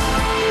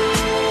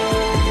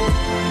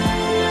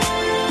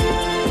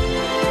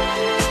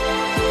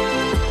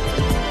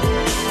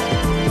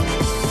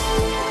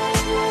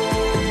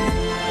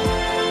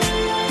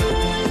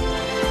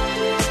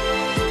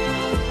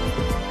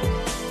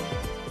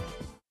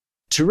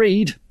 To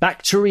read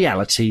Back to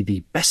Reality,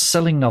 the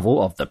best-selling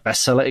novel of the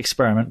Bestseller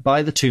Experiment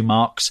by the two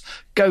Marks,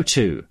 go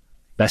to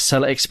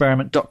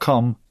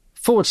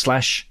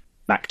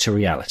bestsellerexperiment.com/Back to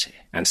Reality.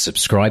 And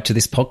subscribe to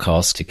this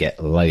podcast to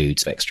get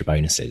loads of extra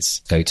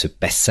bonuses. Go to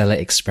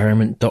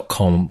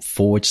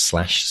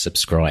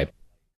bestsellerexperiment.com/subscribe.